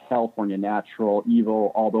 which is California Natural,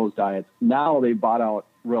 Evo, all those diets. Now they bought out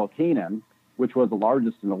Royal Canin, which was the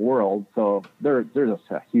largest in the world. So they're just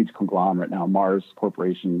a huge conglomerate now. Mars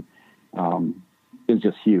Corporation is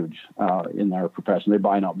just huge in their profession. They're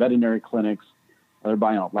buying out veterinary clinics. They're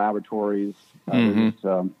buying out laboratories. They're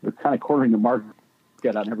kind of cornering the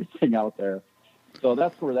market on everything out there. So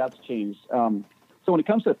that's where that's changed. So when it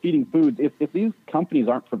comes to feeding foods, if these companies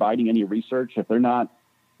aren't providing any research, if they're not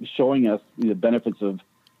showing us the benefits of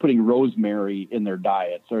putting rosemary in their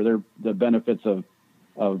diets or the benefits of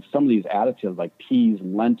some of these additives like peas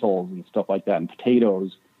and lentils and stuff like that and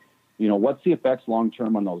potatoes, what's the effects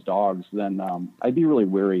long-term on those dogs, then I'd be really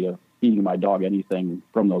wary of feeding my dog anything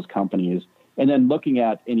from those companies. And then looking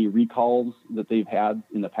at any recalls that they've had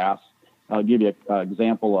in the past. I'll give you an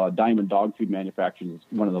example. Diamond Dog Food Manufacturers is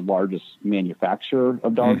one of the largest manufacturer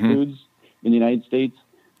of dog foods in the United States.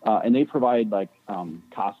 And they provide like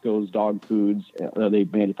Costco's dog foods. They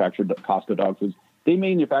manufacture Costco dog foods. They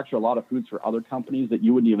manufacture a lot of foods for other companies that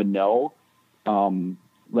you wouldn't even know. They're an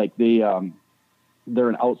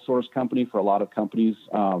outsourced company for a lot of companies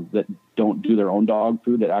that don't do their own dog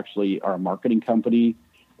food, that actually are a marketing company.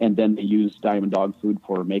 And then they use Diamond Dog Food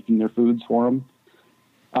for making their foods for them.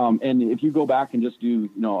 And if you go back and just do,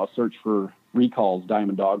 a search for recalls,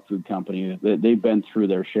 Diamond Dog Food Company, they've been through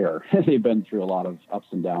their share. They've been through a lot of ups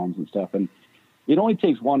and downs and stuff. And it only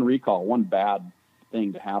takes one recall, one bad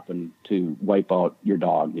thing to happen to wipe out your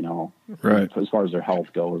dog, right, as far as their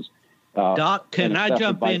health goes. Doc, can I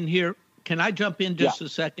jump in here? Can I jump in just a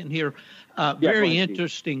second here? Very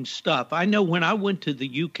interesting stuff. I know when I went to the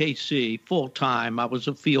UKC full time, I was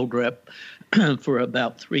a field rep for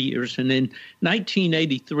about 3 years. And in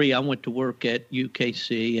 1983, I went to work at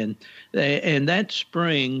UKC. And that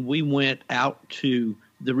spring, we went out to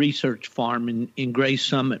the research farm in Gray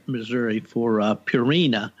Summit, Missouri for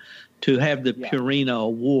Purina to have the Purina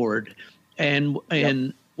Award. And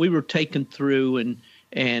we were taken through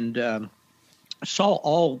and saw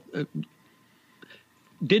all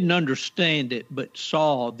didn't understand it, but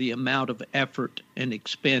saw the amount of effort and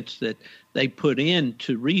expense that they put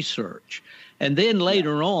into research. And then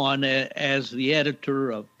later on, as the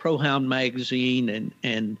editor of Pro Hound magazine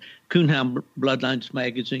and Coonhound Bloodlines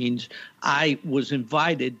magazines, I was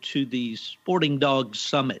invited to these sporting dog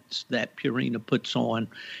summits that Purina puts on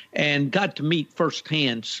and got to meet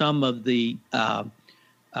firsthand some of the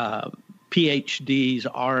PhDs.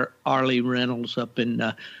 Arlie Reynolds up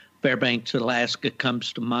in Fairbanks, Alaska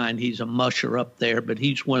comes to mind. He's a musher up there, but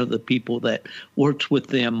he's one of the people that works with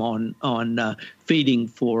them on feeding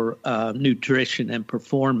for nutrition and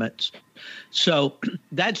performance. So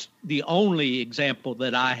that's the only example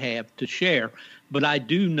that I have to share. But I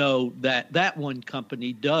do know that that one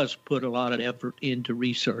company does put a lot of effort into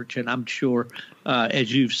research, and I'm sure,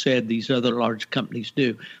 as you've said, these other large companies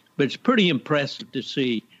do. But it's pretty impressive to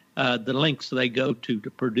see the lengths they go to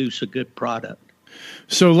produce a good product.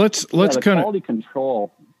 So let's kind of quality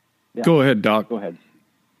control. Yeah. Go ahead, Doc. Go ahead.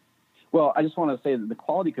 Well, I just want to say that the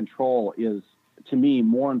quality control is, to me,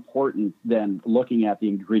 more important than looking at the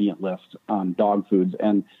ingredient list on dog foods.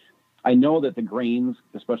 And I know that the grains,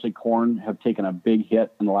 especially corn, have taken a big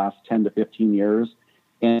hit in the last 10 to 15 years.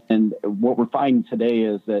 And what we're finding today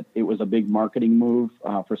is that it was a big marketing move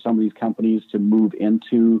for some of these companies to move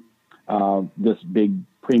into this big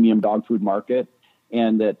premium dog food market,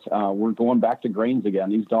 and that we're going back to grains again.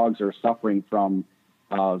 These dogs are suffering from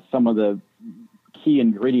some of the key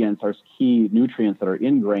ingredients or key nutrients that are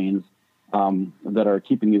in grains that are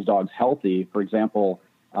keeping these dogs healthy. For example,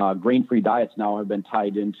 grain-free diets now have been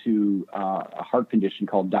tied into a heart condition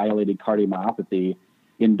called dilated cardiomyopathy.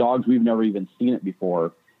 In dogs, we've never even seen it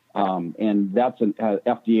before. And that's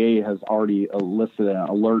FDA has already listed an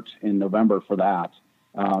alert in November for that.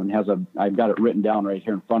 I've got it written down right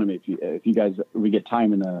here in front of me. If you guys, we get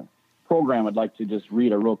time in the program, I'd like to just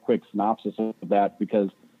read a real quick synopsis of that, because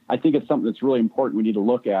I think it's something that's really important. We need to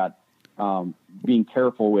look at being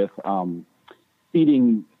careful with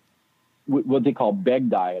feeding what they call beg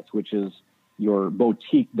diets, which is your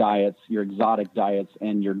boutique diets, your exotic diets,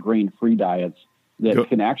 and your grain-free diets that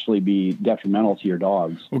can actually be detrimental to your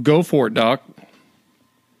dogs. Well, go for it, Doc.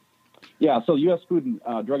 Yeah, so U.S. Food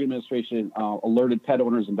and Drug Administration alerted pet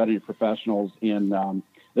owners and veterinary professionals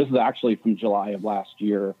this is actually from July of last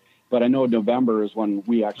year, but I know November is when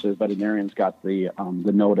we actually as veterinarians got the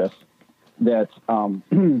notice that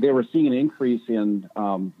they were seeing an increase in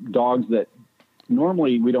dogs that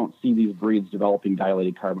normally we don't see these breeds developing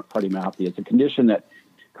dilated cardiomyopathy. It's a condition that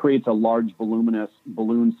creates a large, voluminous,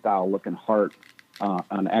 balloon-style looking heart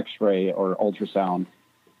on X-ray or ultrasound.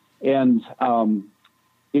 And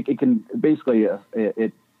it can basically,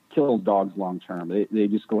 it kills dogs long-term. They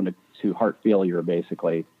just go into heart failure,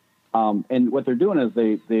 basically. And what they're doing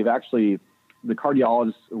is they've actually, the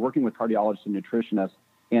cardiologists, working with cardiologists and nutritionists,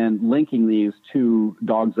 and linking these to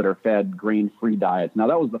dogs that are fed grain-free diets. Now,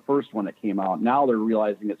 that was the first one that came out. Now they're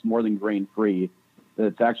realizing it's more than grain-free, that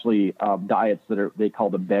it's actually diets that they call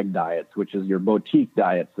the beg diets, which is your boutique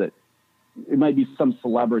diets, that it might be some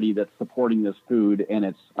celebrity that's supporting this food, and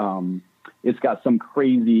it's got some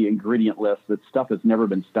crazy ingredient list, that stuff that's never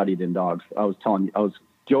been studied in dogs. I was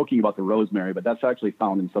joking about the rosemary, but that's actually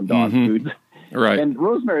found in some dog foods. Right. And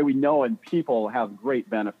rosemary, we know in people have great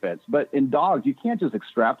benefits, but in dogs, you can't just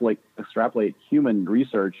extrapolate human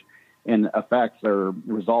research and effects or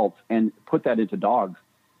results and put that into dogs,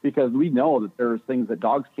 because we know that there's things that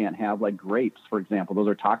dogs can't have, like grapes, for example. Those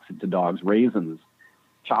are toxic to dogs. Raisins,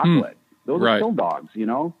 chocolate, those are still dogs, you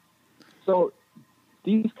know? So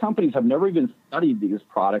these companies have never even studied these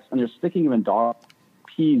products, and they're sticking them in dog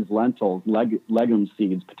peas, lentils, legume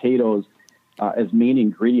seeds, potatoes, as main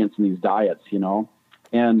ingredients in these diets, you know.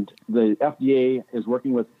 And the FDA is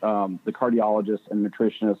working with the cardiologists and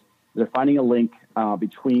nutritionists. They're finding a link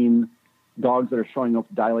between dogs that are showing up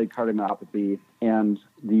with dilated cardiomyopathy and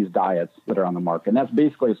these diets that are on the market. And that's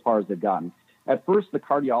basically as far as they've gotten. At first, the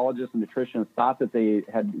cardiologists and nutritionists thought that they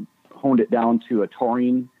had honed it down to a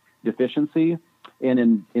taurine deficiency. And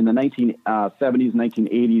in the 1970s,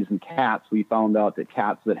 1980s in cats, we found out that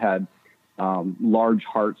cats that had large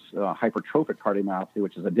hearts, hypertrophic cardiomyopathy,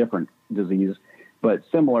 which is a different disease, but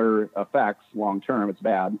similar effects long-term, it's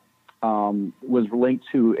bad, was linked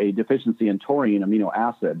to a deficiency in taurine amino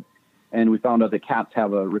acid. And we found out that cats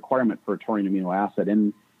have a requirement for taurine amino acid.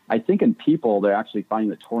 And I think in people, they're actually finding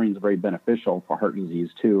that taurine is very beneficial for heart disease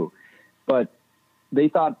too. But they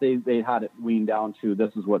thought they had it weaned down to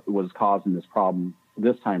this is what was causing this problem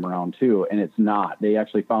this time around too, and it's not. They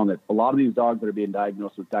actually found that a lot of these dogs that are being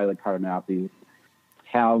diagnosed with dilated cardiomyopathy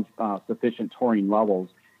have sufficient taurine levels.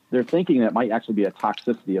 They're thinking that it might actually be a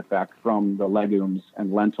toxicity effect from the legumes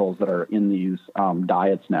and lentils that are in these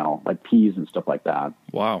diets now, like peas and stuff like that.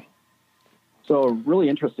 Wow. So really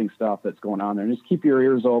interesting stuff that's going on there. And just keep your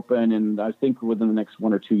ears open, and I think within the next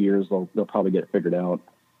 1 or 2 years, they'll probably get it figured out.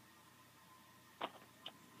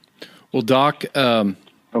 Well, Doc.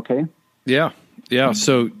 Okay. Yeah. Yeah.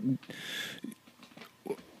 So,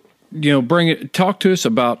 talk to us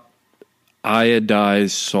about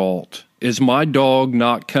iodized salt. Is my dog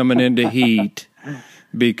not coming into heat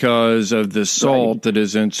because of the salt that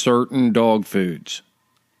is in certain dog foods?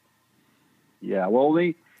 Yeah. Well,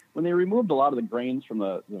 when they removed a lot of the grains from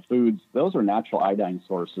the foods, those are natural iodine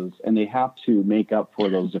sources, and they have to make up for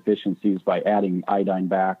those deficiencies by adding iodine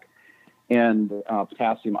back. And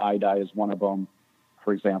potassium iodide is one of them.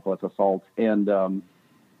 for example, it's a salt. And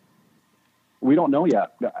we don't know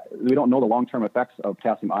yet. We don't know the long-term effects of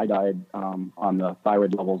potassium iodide on the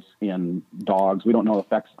thyroid levels in dogs. We don't know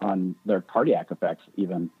effects on their cardiac effects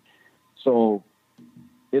even. So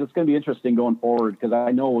it's going to be interesting going forward, because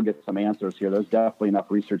I know we'll get some answers here. There's definitely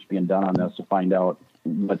enough research being done on this to find out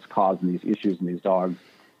what's causing these issues in these dogs.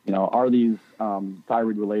 Are these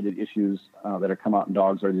thyroid-related issues that are come out in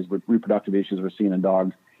dogs, or these reproductive issues we're seeing in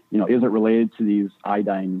dogs? Is it related to these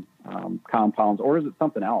iodine compounds, or is it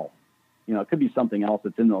something else? It could be something else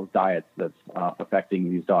that's in those diets that's affecting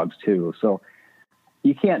these dogs too. So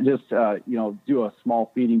you can't just, do a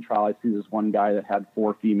small feeding trial. I see this one guy that had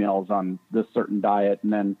 4 females on this certain diet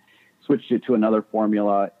and then switched it to another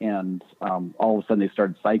formula, and all of a sudden they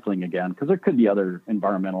started cycling again, because there could be other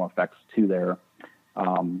environmental effects too there.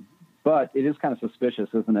 But it is kind of suspicious,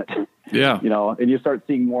 isn't it? Yeah. And you start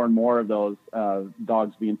seeing more and more of those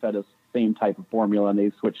dogs being fed a same type of formula, and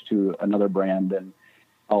they switch to another brand, and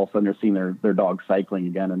all of a sudden they're seeing their dog cycling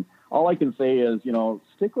again. And all I can say is,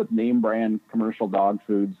 stick with name brand commercial dog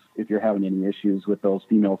foods if you're having any issues with those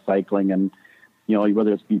female cycling. And,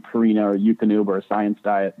 whether it's be Purina or Eukanuba or Science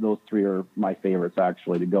Diet, those 3 are my favorites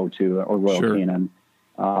actually to go to, or Royal Canin.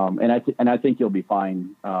 And I think you'll be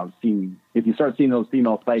fine. If you start seeing those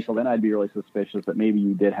females cycle, then I'd be really suspicious that maybe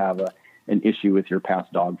you did have an issue with your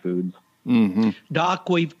past dog foods. Mm-hmm. Doc,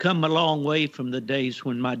 we've come a long way from the days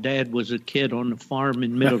when my dad was a kid on the farm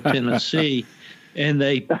in Middle Tennessee, and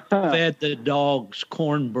they fed the dogs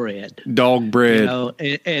cornbread. Dog bread.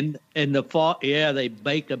 And they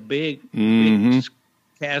bake a big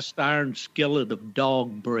cast iron skillet of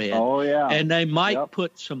dog bread. Oh, yeah. And they might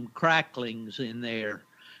put some cracklings in there,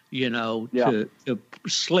 to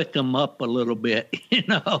slick them up a little bit,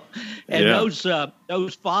 And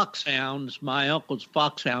those foxhounds, my uncle's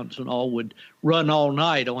foxhounds and all, would run all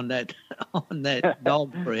night on that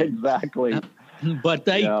dog bread. Exactly. But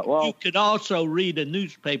you could also read a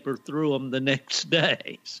newspaper through them the next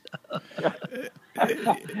day. So.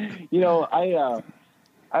 I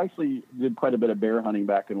actually did quite a bit of bear hunting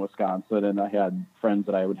back in Wisconsin, and I had friends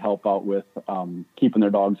that I would help out with keeping their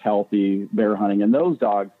dogs healthy, bear hunting. And those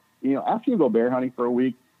dogs, after you go bear hunting for a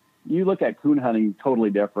week, you look at coon hunting totally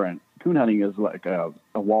different. Coon hunting is like a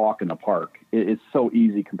walk in the park. It's so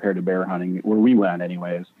easy compared to bear hunting, where we went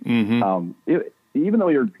anyways. Mm-hmm. Even though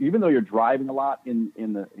you're driving a lot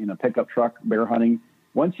in a pickup truck bear hunting,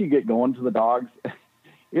 once you get going to the dogs,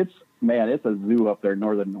 it's a zoo up there in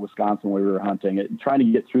northern Wisconsin where we were hunting. Trying to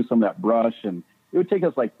get through some of that brush, and it would take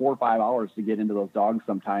us like 4 or 5 hours to get into those dogs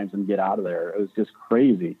sometimes and get out of there. It was just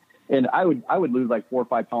crazy. And I would lose like 4 or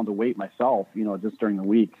 5 pounds of weight myself, just during the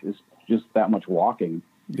week. It's just that much walking.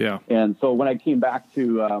 Yeah. And so when I came back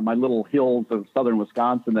to my little hills of southern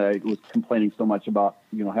Wisconsin that I was complaining so much about,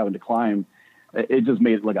 having to climb, it just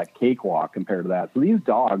made it like a cakewalk compared to that. So these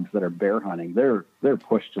dogs that are bear hunting, they're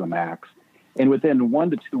pushed to the max. And within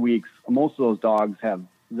 1 to 2 weeks, most of those dogs have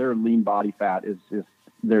their lean body fat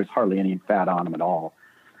there's hardly any fat on them at all.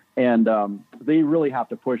 And they really have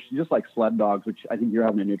to push, just like sled dogs, which I think you're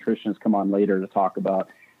having a nutritionist come on later to talk about,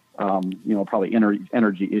 probably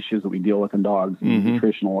energy issues that we deal with in dogs, and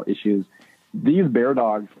nutritional issues. These bear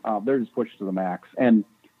dogs, they're just pushed to the max. And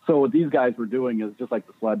so what these guys were doing is, just like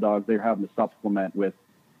the sled dogs, they're having to supplement with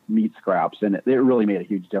meat scraps, and it really made a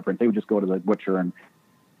huge difference. They would just go to the butcher and,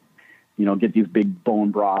 get these big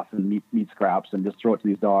bone broth and meat scraps and just throw it to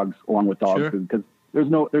these dogs along with dog food. Because there's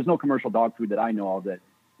no commercial dog food that I know of that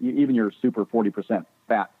even your super 40%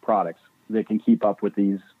 fat products that can keep up with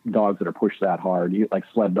these dogs that are pushed that hard, like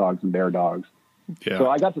sled dogs and bear dogs. Yeah. So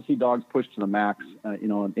I got to see dogs pushed to the max,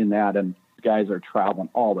 in that, and guys are traveling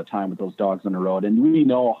all the time with those dogs on the road. And we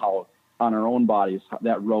know how on our own bodies,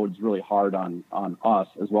 that road's really hard on us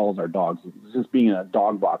as well as our dogs. It's just being in a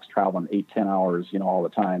dog box traveling 8-10 hours, all the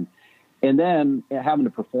time. And then having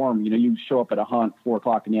to perform, you show up at a hunt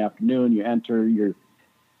 4:00 in the afternoon, you enter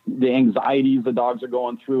the anxieties the dogs are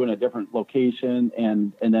going through in a different location,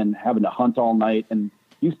 and then having to hunt all night. And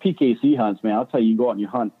these PKC hunts, man, I'll tell you go out and you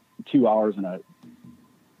hunt 2 hours in a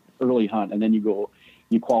early hunt, and then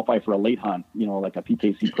you qualify for a late hunt, like a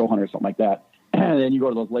PKC pro hunt or something like that. And then you go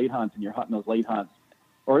to those late hunts and you're hunting those late hunts,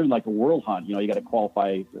 or even like a world hunt, you got to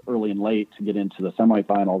qualify early and late to get into the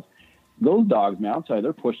semifinals. Those dogs, man, I'll tell you,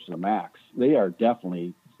 they're pushed to the max. They are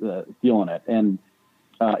definitely feeling it. And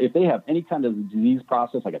if they have any kind of disease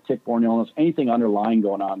process, like a tick-borne illness, anything underlying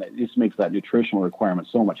going on, it just makes that nutritional requirement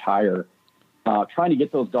so much higher. Trying to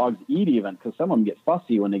get those dogs to eat even, because some of them get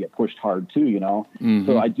fussy when they get pushed hard too, Mm-hmm.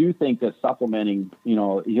 So I do think that supplementing,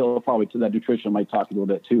 he'll probably, to that nutrition might talk a little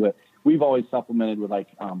bit too, but we've always supplemented with like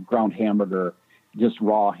ground hamburger just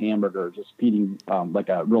raw hamburger, just feeding like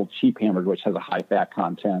a real cheap hamburger, which has a high fat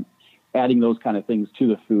content, adding those kind of things to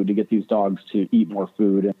the food to get these dogs to eat more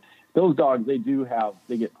food. And those dogs, they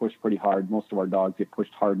get pushed pretty hard. Most of our dogs get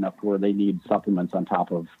pushed hard enough to where they need supplements on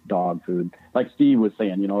top of dog food. Like Steve was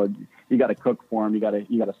saying, you got to cook for them. You got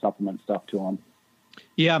to supplement stuff to them.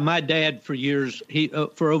 Yeah, my dad for years,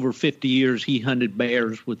 for over 50 years, he hunted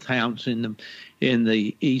bears with hounds in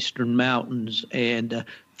the eastern mountains and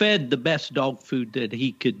fed the best dog food that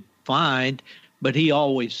he could find. But he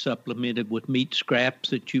always supplemented with meat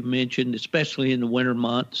scraps that you mentioned, especially in the winter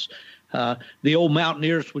months. The old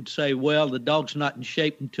mountaineers would say, well, the dog's not in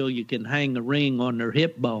shape until you can hang a ring on their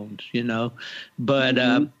hip bones,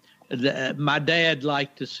 But my dad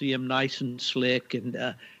liked to see him nice and slick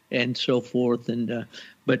and so forth.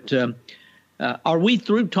 But are we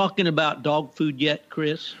through talking about dog food yet,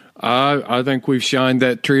 Chris? I think we've shined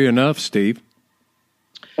that tree enough, Steve.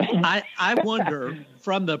 I wonder,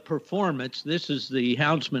 from the performance, this is the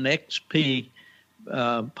Houndsman XP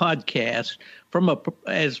podcast,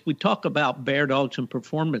 as we talk about bear dogs and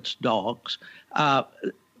performance dogs,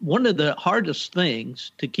 one of the hardest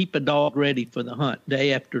things to keep a dog ready for the hunt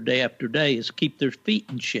day after day after day is keep their feet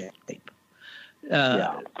in shape.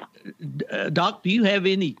 Doc, do you have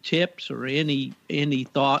any tips or any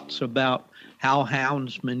thoughts about how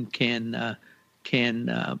houndsmen can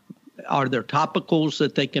are there topicals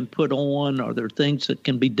that they can put on? Are there things that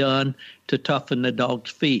can be done to toughen the dog's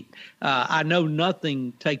feet? I know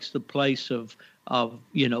nothing takes the place of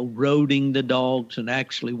roading the dogs and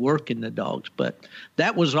actually working the dogs, but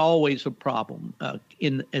that was always a problem,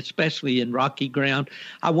 especially in rocky ground.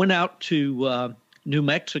 I went out to New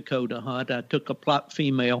Mexico to hunt. I took a plot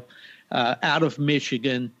female out of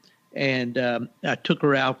Michigan, and I took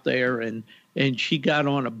her out there, and she got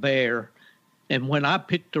on a bear. And when I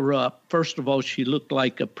picked her up, first of all, she looked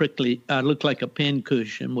like a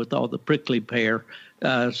pincushion with all the prickly hair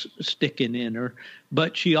sticking in her.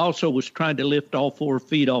 But she also was trying to lift all 4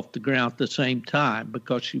 feet off the ground at the same time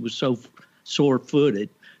because she was so sore-footed.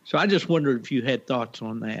 So I just wondered if you had thoughts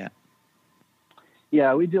on that.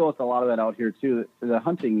 Yeah, we deal with a lot of that out here, too. The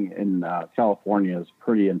hunting in California is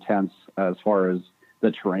pretty intense as far as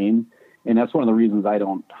the terrain. And that's one of the reasons I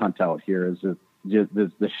don't hunt out here is that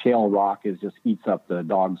the shale rock just eats up the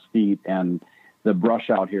dog's feet, and the brush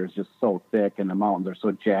out here is just so thick, and the mountains are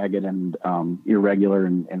so jagged and irregular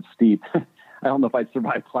and steep. I don't know if I'd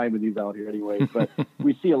survive climbing these out here anyway, but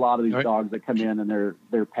we see a lot of these dogs that come in and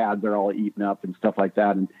their pads are all eaten up and stuff like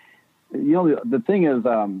that. And the thing is,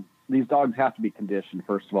 these dogs have to be conditioned.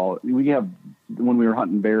 First of all, when we were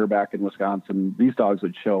hunting bear back in Wisconsin, these dogs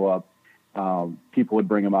would show up. People would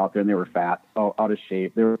bring them out there, and they were fat, out of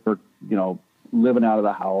shape. They were, living out of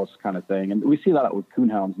the house kind of thing. And we see that with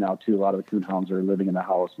coonhounds now too. A lot of the coonhounds are living in the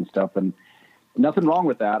house and stuff, and nothing wrong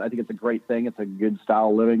with that. I think it's a great thing. It's a good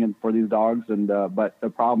style of living for these dogs. And, but the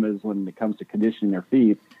problem is when it comes to conditioning their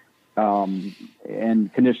feet,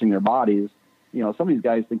 and conditioning their bodies, some of these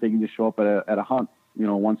guys think they can just show up at a hunt,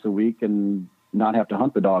 once a week and not have to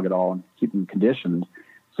hunt the dog at all and keep them conditioned.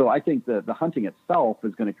 So I think that the hunting itself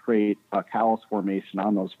is going to create a callus formation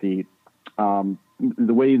on those feet.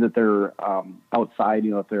 The way that they're outside,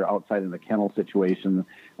 if they're outside in the kennel situation,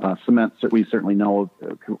 cement, we certainly know,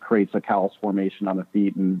 creates a callus formation on the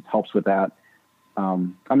feet and helps with that.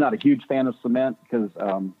 I'm not a huge fan of cement because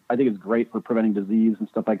I think it's great for preventing disease and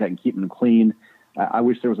stuff like that and keeping them clean. I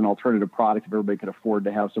wish there was an alternative product if everybody could afford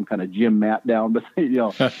to have some kind of gym mat down, but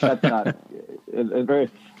that's not. It's very.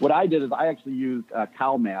 What I did is I actually used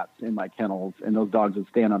cow mats in my kennels, and those dogs would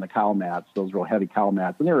stand on the cow mats, those real heavy cow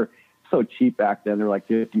mats, and they were so cheap back then. They're like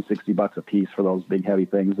 $50-$60 a piece for those big heavy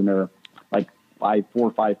things, and they're like 4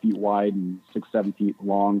 or 5 feet wide and 6-7 feet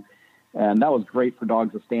long, and that was great for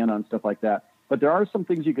dogs to stand on and stuff like that. But there are some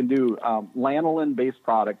things you can do. Lanolin-based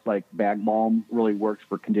products like Bag Balm really works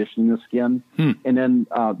for conditioning the skin. And then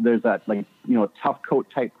there's that tough coat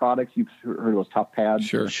type products. You've heard of those tough pads,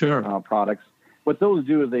 sure. Products. What those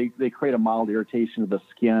do is they create a mild irritation of the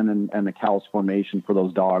skin and the callus formation for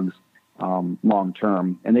those dogs long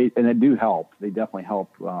term, and they do help. They definitely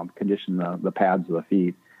help condition the pads of the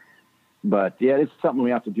feet. But yeah, it's something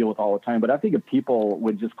we have to deal with all the time. But I think if people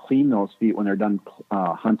would just clean those feet when they're done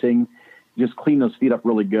hunting, just clean those feet up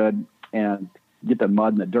really good and get the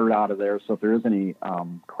mud and the dirt out of there. So if there is any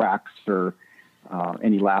cracks or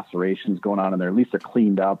any lacerations going on in there, at least they're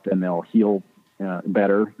cleaned up and they'll heal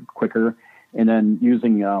better, quicker. And then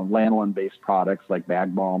using lanolin-based products like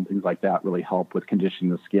Bag Balm, things like that, really help with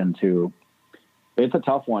conditioning the skin too. It's a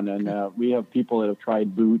tough one, and we have people that have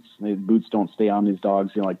tried boots. And these boots don't stay on these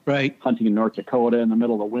dogs. Right. Hunting in North Dakota in the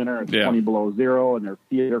middle of the winter, it's 20 below zero, and their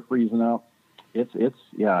feet are freezing up.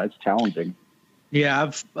 it's challenging. Yeah,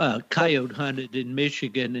 I've coyote hunted in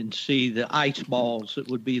Michigan and see the ice balls that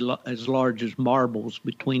would be as large as marbles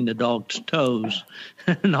between the dog's toes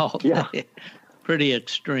and all that. Pretty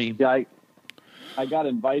extreme. Yeah, I got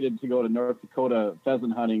invited to go to North Dakota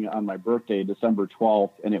pheasant hunting on my birthday, December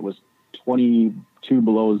 12th, and it was 22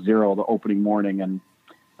 below zero the opening morning. And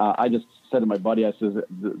I just said to my buddy, I said,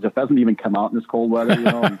 the pheasant even come out in this cold weather, you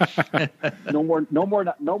know? no more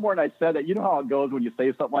than I said that. You know how it goes when you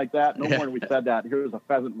say something like that? No more than we said that. Here's a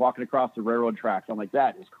pheasant walking across the railroad tracks. I'm like,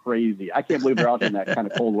 that is crazy. I can't believe they're out in that kind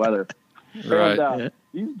of cold weather. Right. And,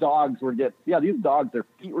 these dogs, their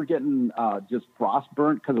feet were getting just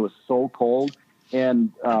frostburnt because it was so cold.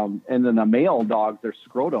 And then the male dogs, their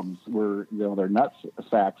scrotums were, their nut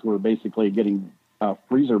sacks were basically getting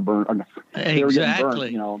freezer burnt. They were getting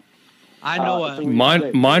burnt, you know. I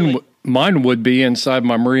know. Mine would be inside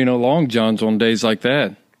my Merino Long Johns on days like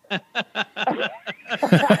that.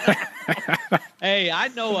 Hey, I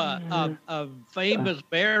know a famous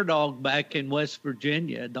bear dog back in West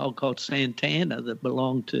Virginia, a dog called Santana that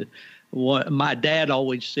belonged to my dad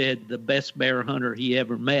always said the best bear hunter he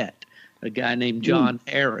ever met, a guy named John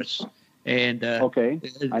Harris. And I know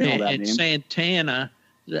that name. Santana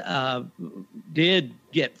did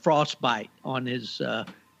get frostbite on his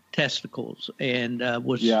testicles and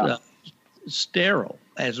was sterile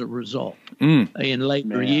as a result in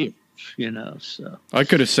later years, you know. So I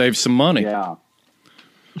could have saved some money. Yeah.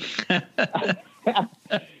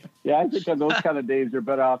 Yeah, I think on those kind of days, you're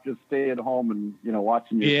better off just staying home and, you know,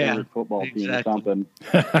 watching your favorite football team or something.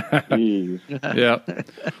 Jeez. Yeah.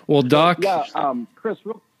 Well, Doc. Yeah, Chris,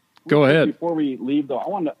 go ahead. Before we leave,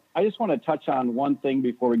 though, I just want to touch on one thing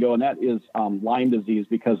before we go, and that is Lyme disease,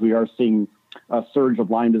 because we are seeing a surge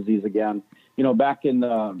of Lyme disease again. You know, back in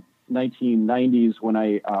the 1990s when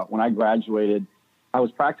I graduated, I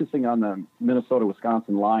was practicing on the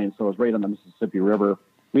Minnesota-Wisconsin line, so I was right on the Mississippi River.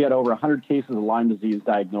 We had over 100 cases of Lyme disease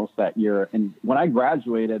diagnosed that year. And when I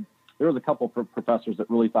graduated, there was a couple of professors that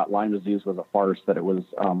really thought Lyme disease was a farce, that it was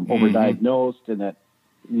overdiagnosed and that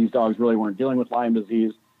these dogs really weren't dealing with Lyme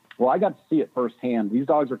disease. Well, I got to see it firsthand. These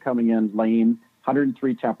dogs are coming in lame,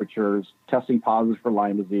 103 temperatures, testing positive for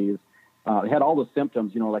Lyme disease. They had all the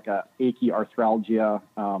symptoms, you know, like a achy arthralgia,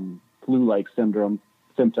 flu-like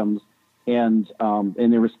symptoms, and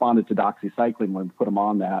they responded to doxycycline when we put them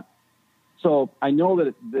on that. So I know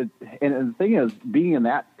and the thing is, being in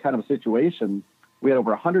that kind of a situation, we had over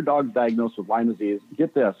 100 dogs diagnosed with Lyme disease.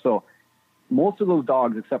 Get this. So most of those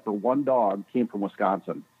dogs, except for one dog, came from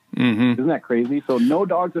Wisconsin. Mm-hmm. Isn't that crazy? So no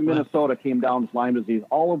dogs in Minnesota came down with Lyme disease.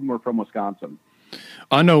 All of them were from Wisconsin.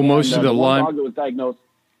 I know most of the Lyme dog that was diagnosed.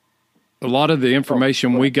 A lot of the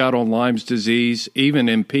information we got on Lyme's disease, even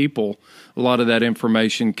in people, a lot of that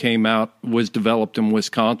information was developed in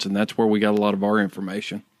Wisconsin. That's where we got a lot of our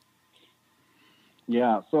information.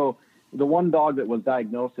 Yeah, so the one dog that was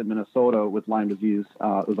diagnosed in Minnesota with Lyme disease,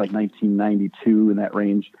 it was like 1992 in that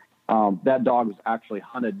range. That dog was actually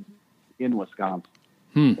hunted in Wisconsin.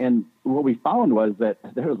 And what we found was that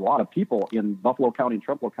there was a lot of people in Buffalo County and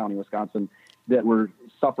Trumpeldor County, Wisconsin, that were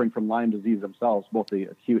suffering from Lyme disease themselves, both the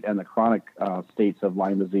acute and the chronic states of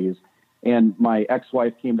Lyme disease. And my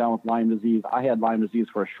ex-wife came down with Lyme disease. I had Lyme disease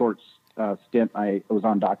for a short stint. I was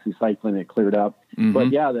on doxycycline and it cleared up. Mm-hmm.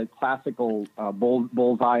 But yeah, the classical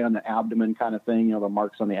bullseye on the abdomen kind of thing, you know, the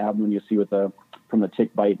marks on the abdomen you see from the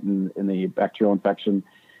tick bite and the bacterial infection.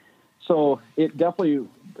 So it definitely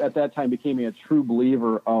at that time became a true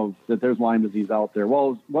believer of that there's Lyme disease out there.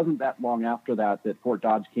 Well, it wasn't that long after that Fort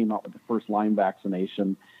Dodge came out with the first Lyme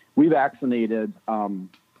vaccination. We vaccinated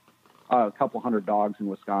a couple hundred dogs in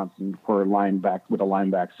Wisconsin for with a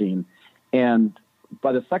Lyme vaccine. And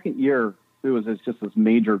by the second year, it was just this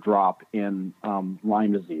major drop in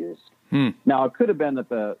Lyme disease. Now, it could have been that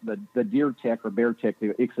the deer tick or bear tick,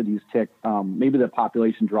 the Ixodes tick, maybe the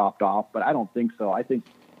population dropped off, but I don't think so. I think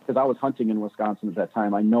because I was hunting in Wisconsin at that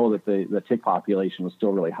time, I know that the tick population was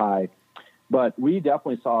still really high. But we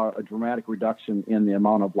definitely saw a dramatic reduction in the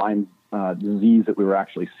amount of Lyme disease that we were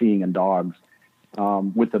actually seeing in dogs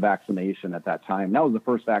with the vaccination at that time. That was the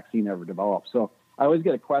first vaccine ever developed. So I always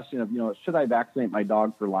get a question of, you know, should I vaccinate my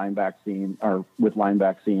dog for Lyme vaccine or with Lyme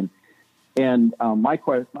vaccine? And my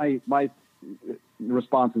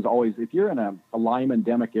response is always, if you're in a Lyme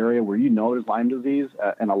endemic area where you know there's Lyme disease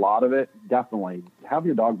and a lot of it, definitely have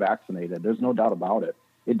your dog vaccinated. There's no doubt about it.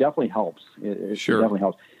 It definitely helps. It definitely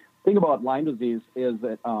helps. The thing about Lyme disease is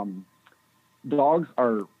that dogs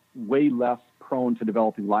are way less prone to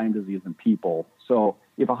developing Lyme disease than people. So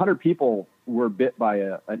if 100 people were bit by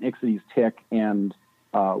an Ixodes tick and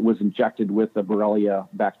was injected with the Borrelia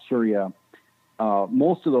bacteria,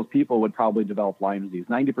 most of those people would probably develop Lyme disease.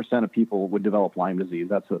 90% of people would develop Lyme disease.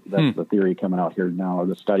 That's the theory coming out here now, or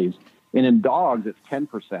the studies. And in dogs, it's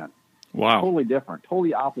 10%. Wow. Totally different,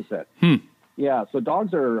 totally opposite. Yeah, so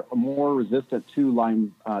dogs are more resistant to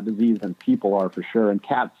Lyme disease than people are for sure, and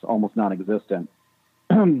cats almost non-existent.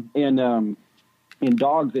 And in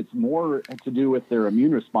dogs, it's more to do with their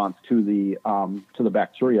immune response to the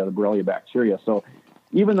bacteria, the Borrelia bacteria. So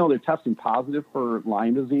even though they're testing positive for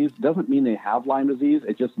Lyme disease, doesn't mean they have Lyme disease.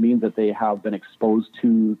 It just means that they have been exposed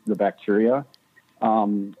to the bacteria.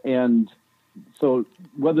 And so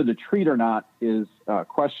whether to treat or not is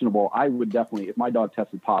questionable. I would definitely, if my dog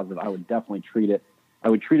tested positive, I would definitely treat it. I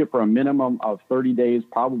would treat it for a minimum of 30 days,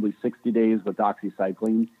 probably 60 days with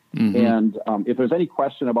doxycycline. And if there's any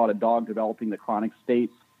question about a dog developing the chronic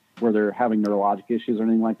states where they're having neurologic issues or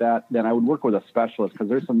anything like that, then I would work with a specialist, because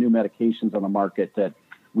there's some new medications on the market that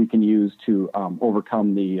we can use to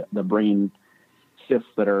overcome the brain cysts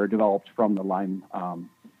that are developed from the Lyme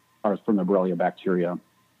or from the Borrelia bacteria.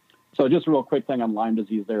 So just a real quick thing on Lyme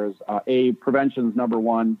disease, there's prevention is number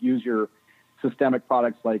one. Use your systemic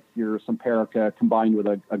products like your Simparica combined with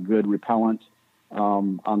a good repellent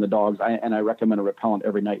on the dogs. I recommend a repellent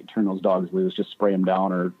every night. You turn those dogs loose, just spray them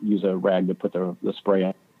down or use a rag to put the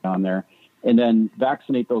spray on there. And then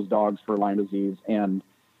vaccinate those dogs for Lyme disease. And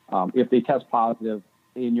if they test positive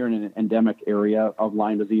and you're in an endemic area of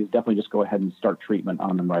Lyme disease, definitely just go ahead and start treatment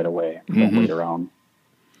on them right away. Don't wait around.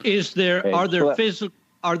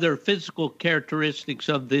 Are there physical characteristics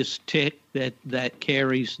of this tick that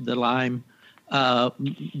carries the Lyme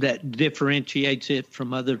that differentiates it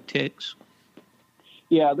from other ticks?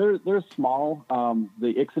 Yeah, they're small.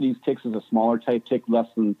 The Ixodes ticks is a smaller type tick, less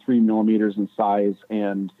than 3 millimeters in size.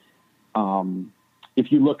 And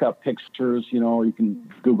if you look up pictures, you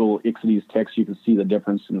can Google Ixodes ticks, you can see the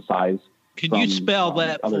difference in size. Can you spell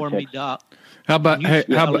that for me, Doc? How about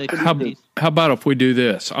if we do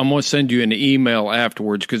this? I'm going to send you an email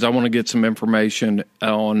afterwards, because I want to get some information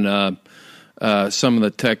on some of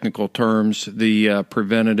the technical terms, the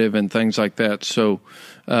preventative and things like that. So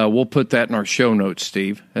we'll put that in our show notes,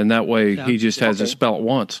 Steve, and that way he just has to spell it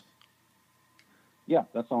once. Yeah,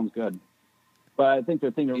 that sounds good. But I think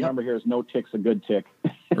the thing to remember here is no tick's a good tick.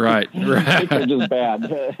 Right. Ticks are just bad.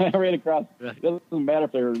 Right across. It doesn't matter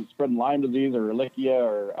if they're spreading Lyme disease or Ehrlichia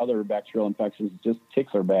or other bacterial infections. Just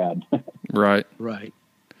ticks are bad. Right.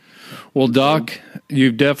 Well, Doc,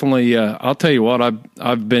 you've definitely. I'll tell you what.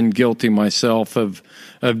 I've been guilty myself of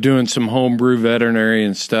doing some homebrew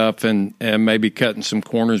veterinarian stuff and maybe cutting some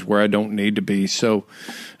corners where I don't need to be. So,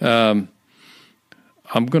 I'm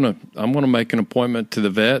gonna make an appointment to the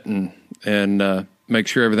vet and make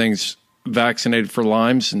sure everything's vaccinated for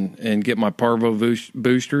Lymes and get my parvo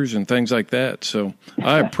boosters and things like that. So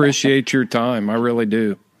I appreciate your time. I really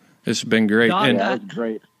do. This has been great. Don, that's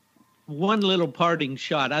great. One little parting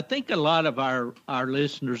shot. I think a lot of our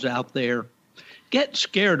listeners out there get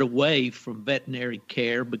scared away from veterinary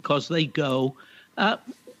care because they go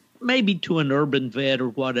maybe to an urban vet or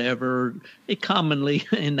whatever. They commonly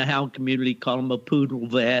in the hound community call them a poodle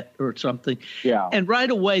vet or something. Yeah. And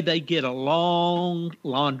right away they get a long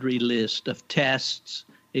laundry list of tests,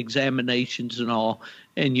 examinations, and all.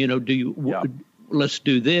 And let's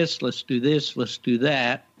do this, let's do this, let's do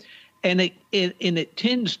that, and it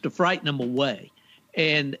tends to frighten them away.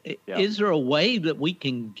 And is there a way that we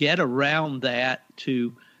can get around that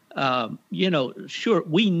to, sure,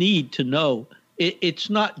 we need to know. It's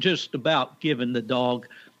not just about giving the dog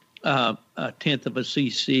a tenth of a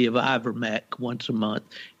cc of Ivermectin once a month.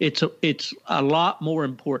 It's a lot more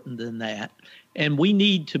important than that. And we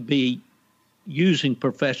need to be using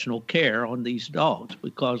professional care on these dogs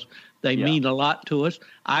because they mean a lot to us.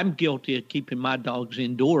 I'm guilty of keeping my dogs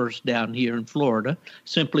indoors down here in Florida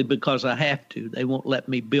simply because I have to. They won't let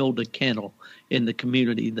me build a kennel in the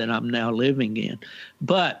community that I'm now living in.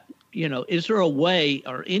 But is there a way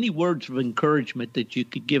or any words of encouragement that you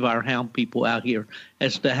could give our hound people out here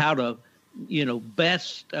as to how to,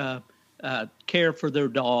 best care for their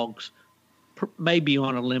dogs, maybe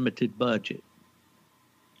on a limited budget?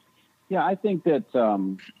 Yeah, I think that,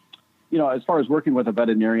 as far as working with a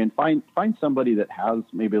veterinarian, find somebody that has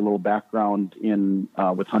maybe a little background in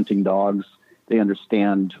with hunting dogs. They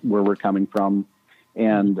understand where we're coming from,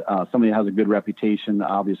 and somebody that has a good reputation,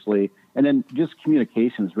 obviously. And then just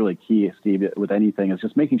communication is really key, Steve, with anything. It's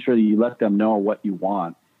just making sure that you let them know what you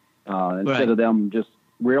want instead of them just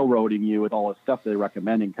railroading you with all the stuff they're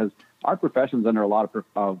recommending. Because our profession's under a lot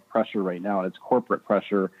of pressure right now. It's corporate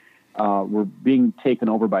pressure. We're being taken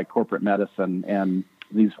over by corporate medicine, and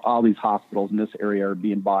all these hospitals in this area are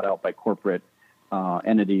being bought out by corporate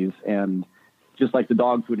entities. And just like the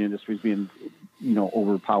dog food industry is being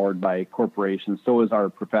overpowered by corporations. So is our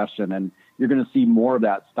profession. And you're going to see more of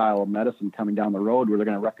that style of medicine coming down the road, where they're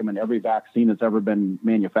going to recommend every vaccine that's ever been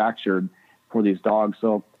manufactured for these dogs.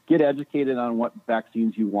 So get educated on what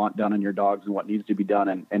vaccines you want done on your dogs and what needs to be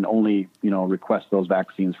done, and only, request those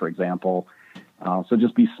vaccines, for example. So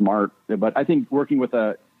just be smart. But I think working with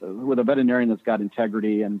a veterinarian that's got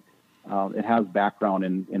integrity and it has background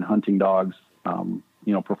in hunting dogs,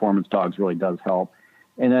 performance dogs, really does help.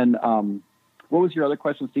 And then what was your other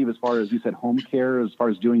question, Steve, as far as you said home care, as far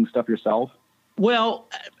as doing stuff yourself? Well,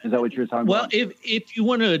 is that what you're talking about? Well, if you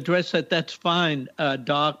want to address that, that's fine,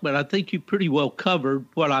 Doc, but I think you pretty well covered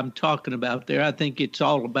what I'm talking about there. I think it's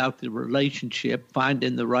all about the relationship,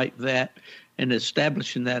 finding the right vet and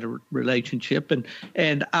establishing that relationship.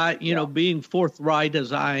 And I, being forthright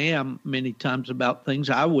as I am many times about things,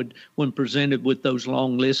 I would, when presented with those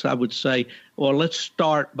long lists, I would say, well, let's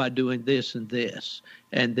start by doing this and this.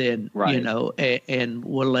 And then, right. And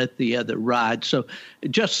we'll let the other ride. So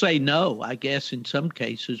just say no, I guess, in some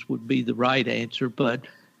cases would be the right answer. But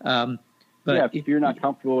if you're not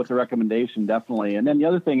comfortable with the recommendation, definitely. And then the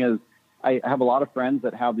other thing is, I have a lot of friends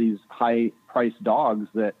that have these high-priced dogs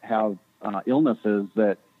that have illnesses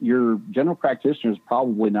that your general practitioner is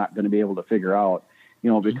probably not going to be able to figure out.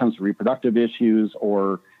 If it comes to reproductive issues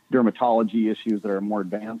or dermatology issues that are more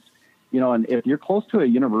advanced. And if you're close to a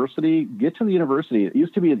university, get to the university. It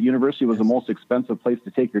used to be the university was the most expensive place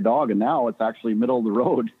to take your dog, and now it's actually middle of the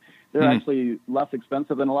road. They're actually less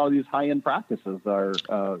expensive than a lot of these high-end practices are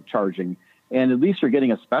charging. And at least you're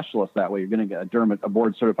getting a specialist that way. You're going to get a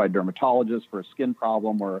board-certified dermatologist for a skin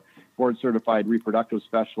problem, or a board-certified reproductive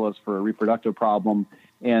specialist for a reproductive problem.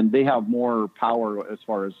 And they have more power as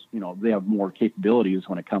far as, they have more capabilities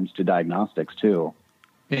when it comes to diagnostics, too.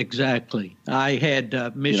 Exactly. I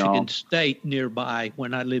had Michigan State nearby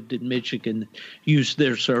when I lived in Michigan, used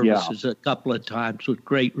their services a couple of times with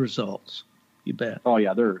great results. You bet. Oh,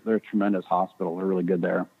 yeah, they're a tremendous hospital. They're really good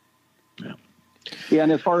there. Yeah. Yeah,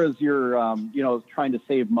 and as far as your, trying to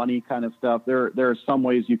save money kind of stuff, there are some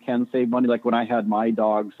ways you can save money. Like when I had my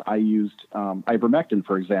dogs, I used ivermectin,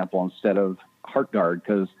 for example, instead of HeartGuard,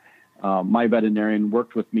 because my veterinarian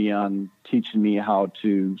worked with me on teaching me how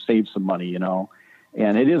to save some money,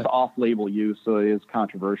 And it is off-label use, so it is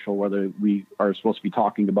controversial whether we are supposed to be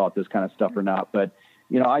talking about this kind of stuff or not. But,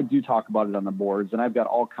 I do talk about it on the boards, and I've got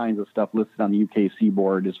all kinds of stuff listed on the UKC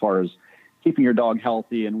board as far as keeping your dog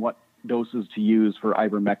healthy and what doses to use for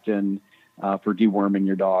ivermectin, for deworming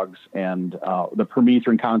your dogs, and the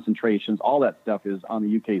permethrin concentrations. All that stuff is on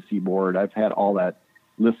the UKC board. I've had all that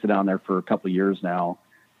listed on there for a couple of years now.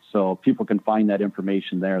 So people can find that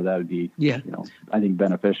information there. That would be, I think,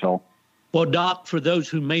 beneficial. Well, Doc, for those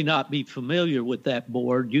who may not be familiar with that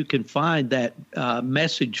board, you can find that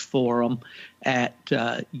message forum at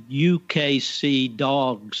ukcdogs.com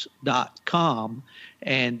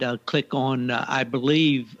and click on, I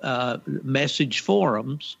believe, message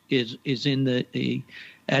forums is in the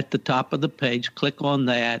at the top of the page. Click on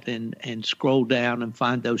that and scroll down and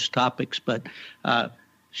find those topics. But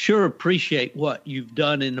sure appreciate what you've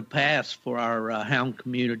done in the past for our hound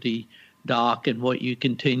community, Doc, and what you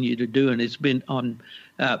continue to do. And it's been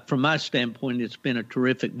from my standpoint, it's been a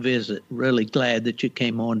terrific visit. Really glad that you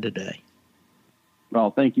came on today.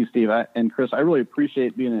 Well, thank you, Steve. And Chris, I really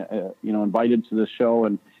appreciate being, invited to this show.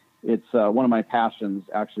 And it's one of my passions,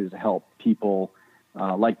 actually, is to help people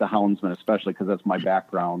like the Houndsman, especially because that's my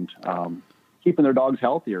background, keeping their dogs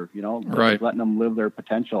healthier, right. Letting them live their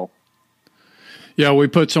potential. Yeah, we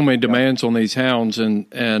put so many demands on these hounds, and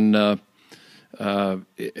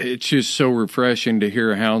it's just so refreshing to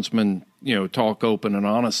hear a houndsman, talk open and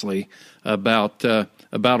honestly about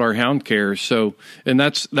our hound care. So, and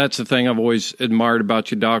that's the thing I've always admired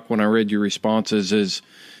about you, Doc. When I read your responses, is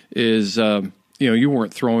you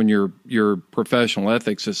weren't throwing your professional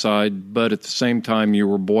ethics aside, but at the same time you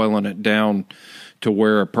were boiling it down to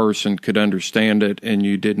where a person could understand it, and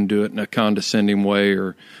you didn't do it in a condescending way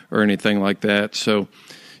or anything like that. So,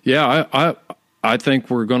 yeah, I think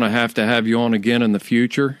we're going to have you on again in the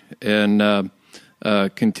future and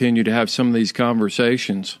continue to have some of these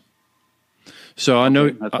conversations. So I know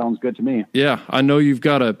that sounds good to me. Yeah, I know you've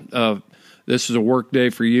got this is a work day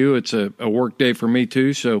for you. It's a work day for me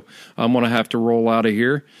too. So I'm going to have to roll out of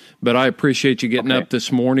here. But I appreciate you getting up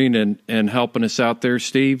this morning and helping us out there,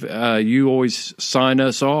 Steve. You always sign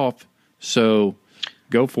us off, so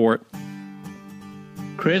go for it.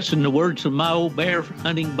 Chris, in the words of my old bear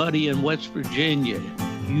hunting buddy in West Virginia,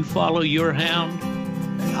 you follow your hound,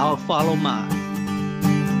 and I'll follow mine.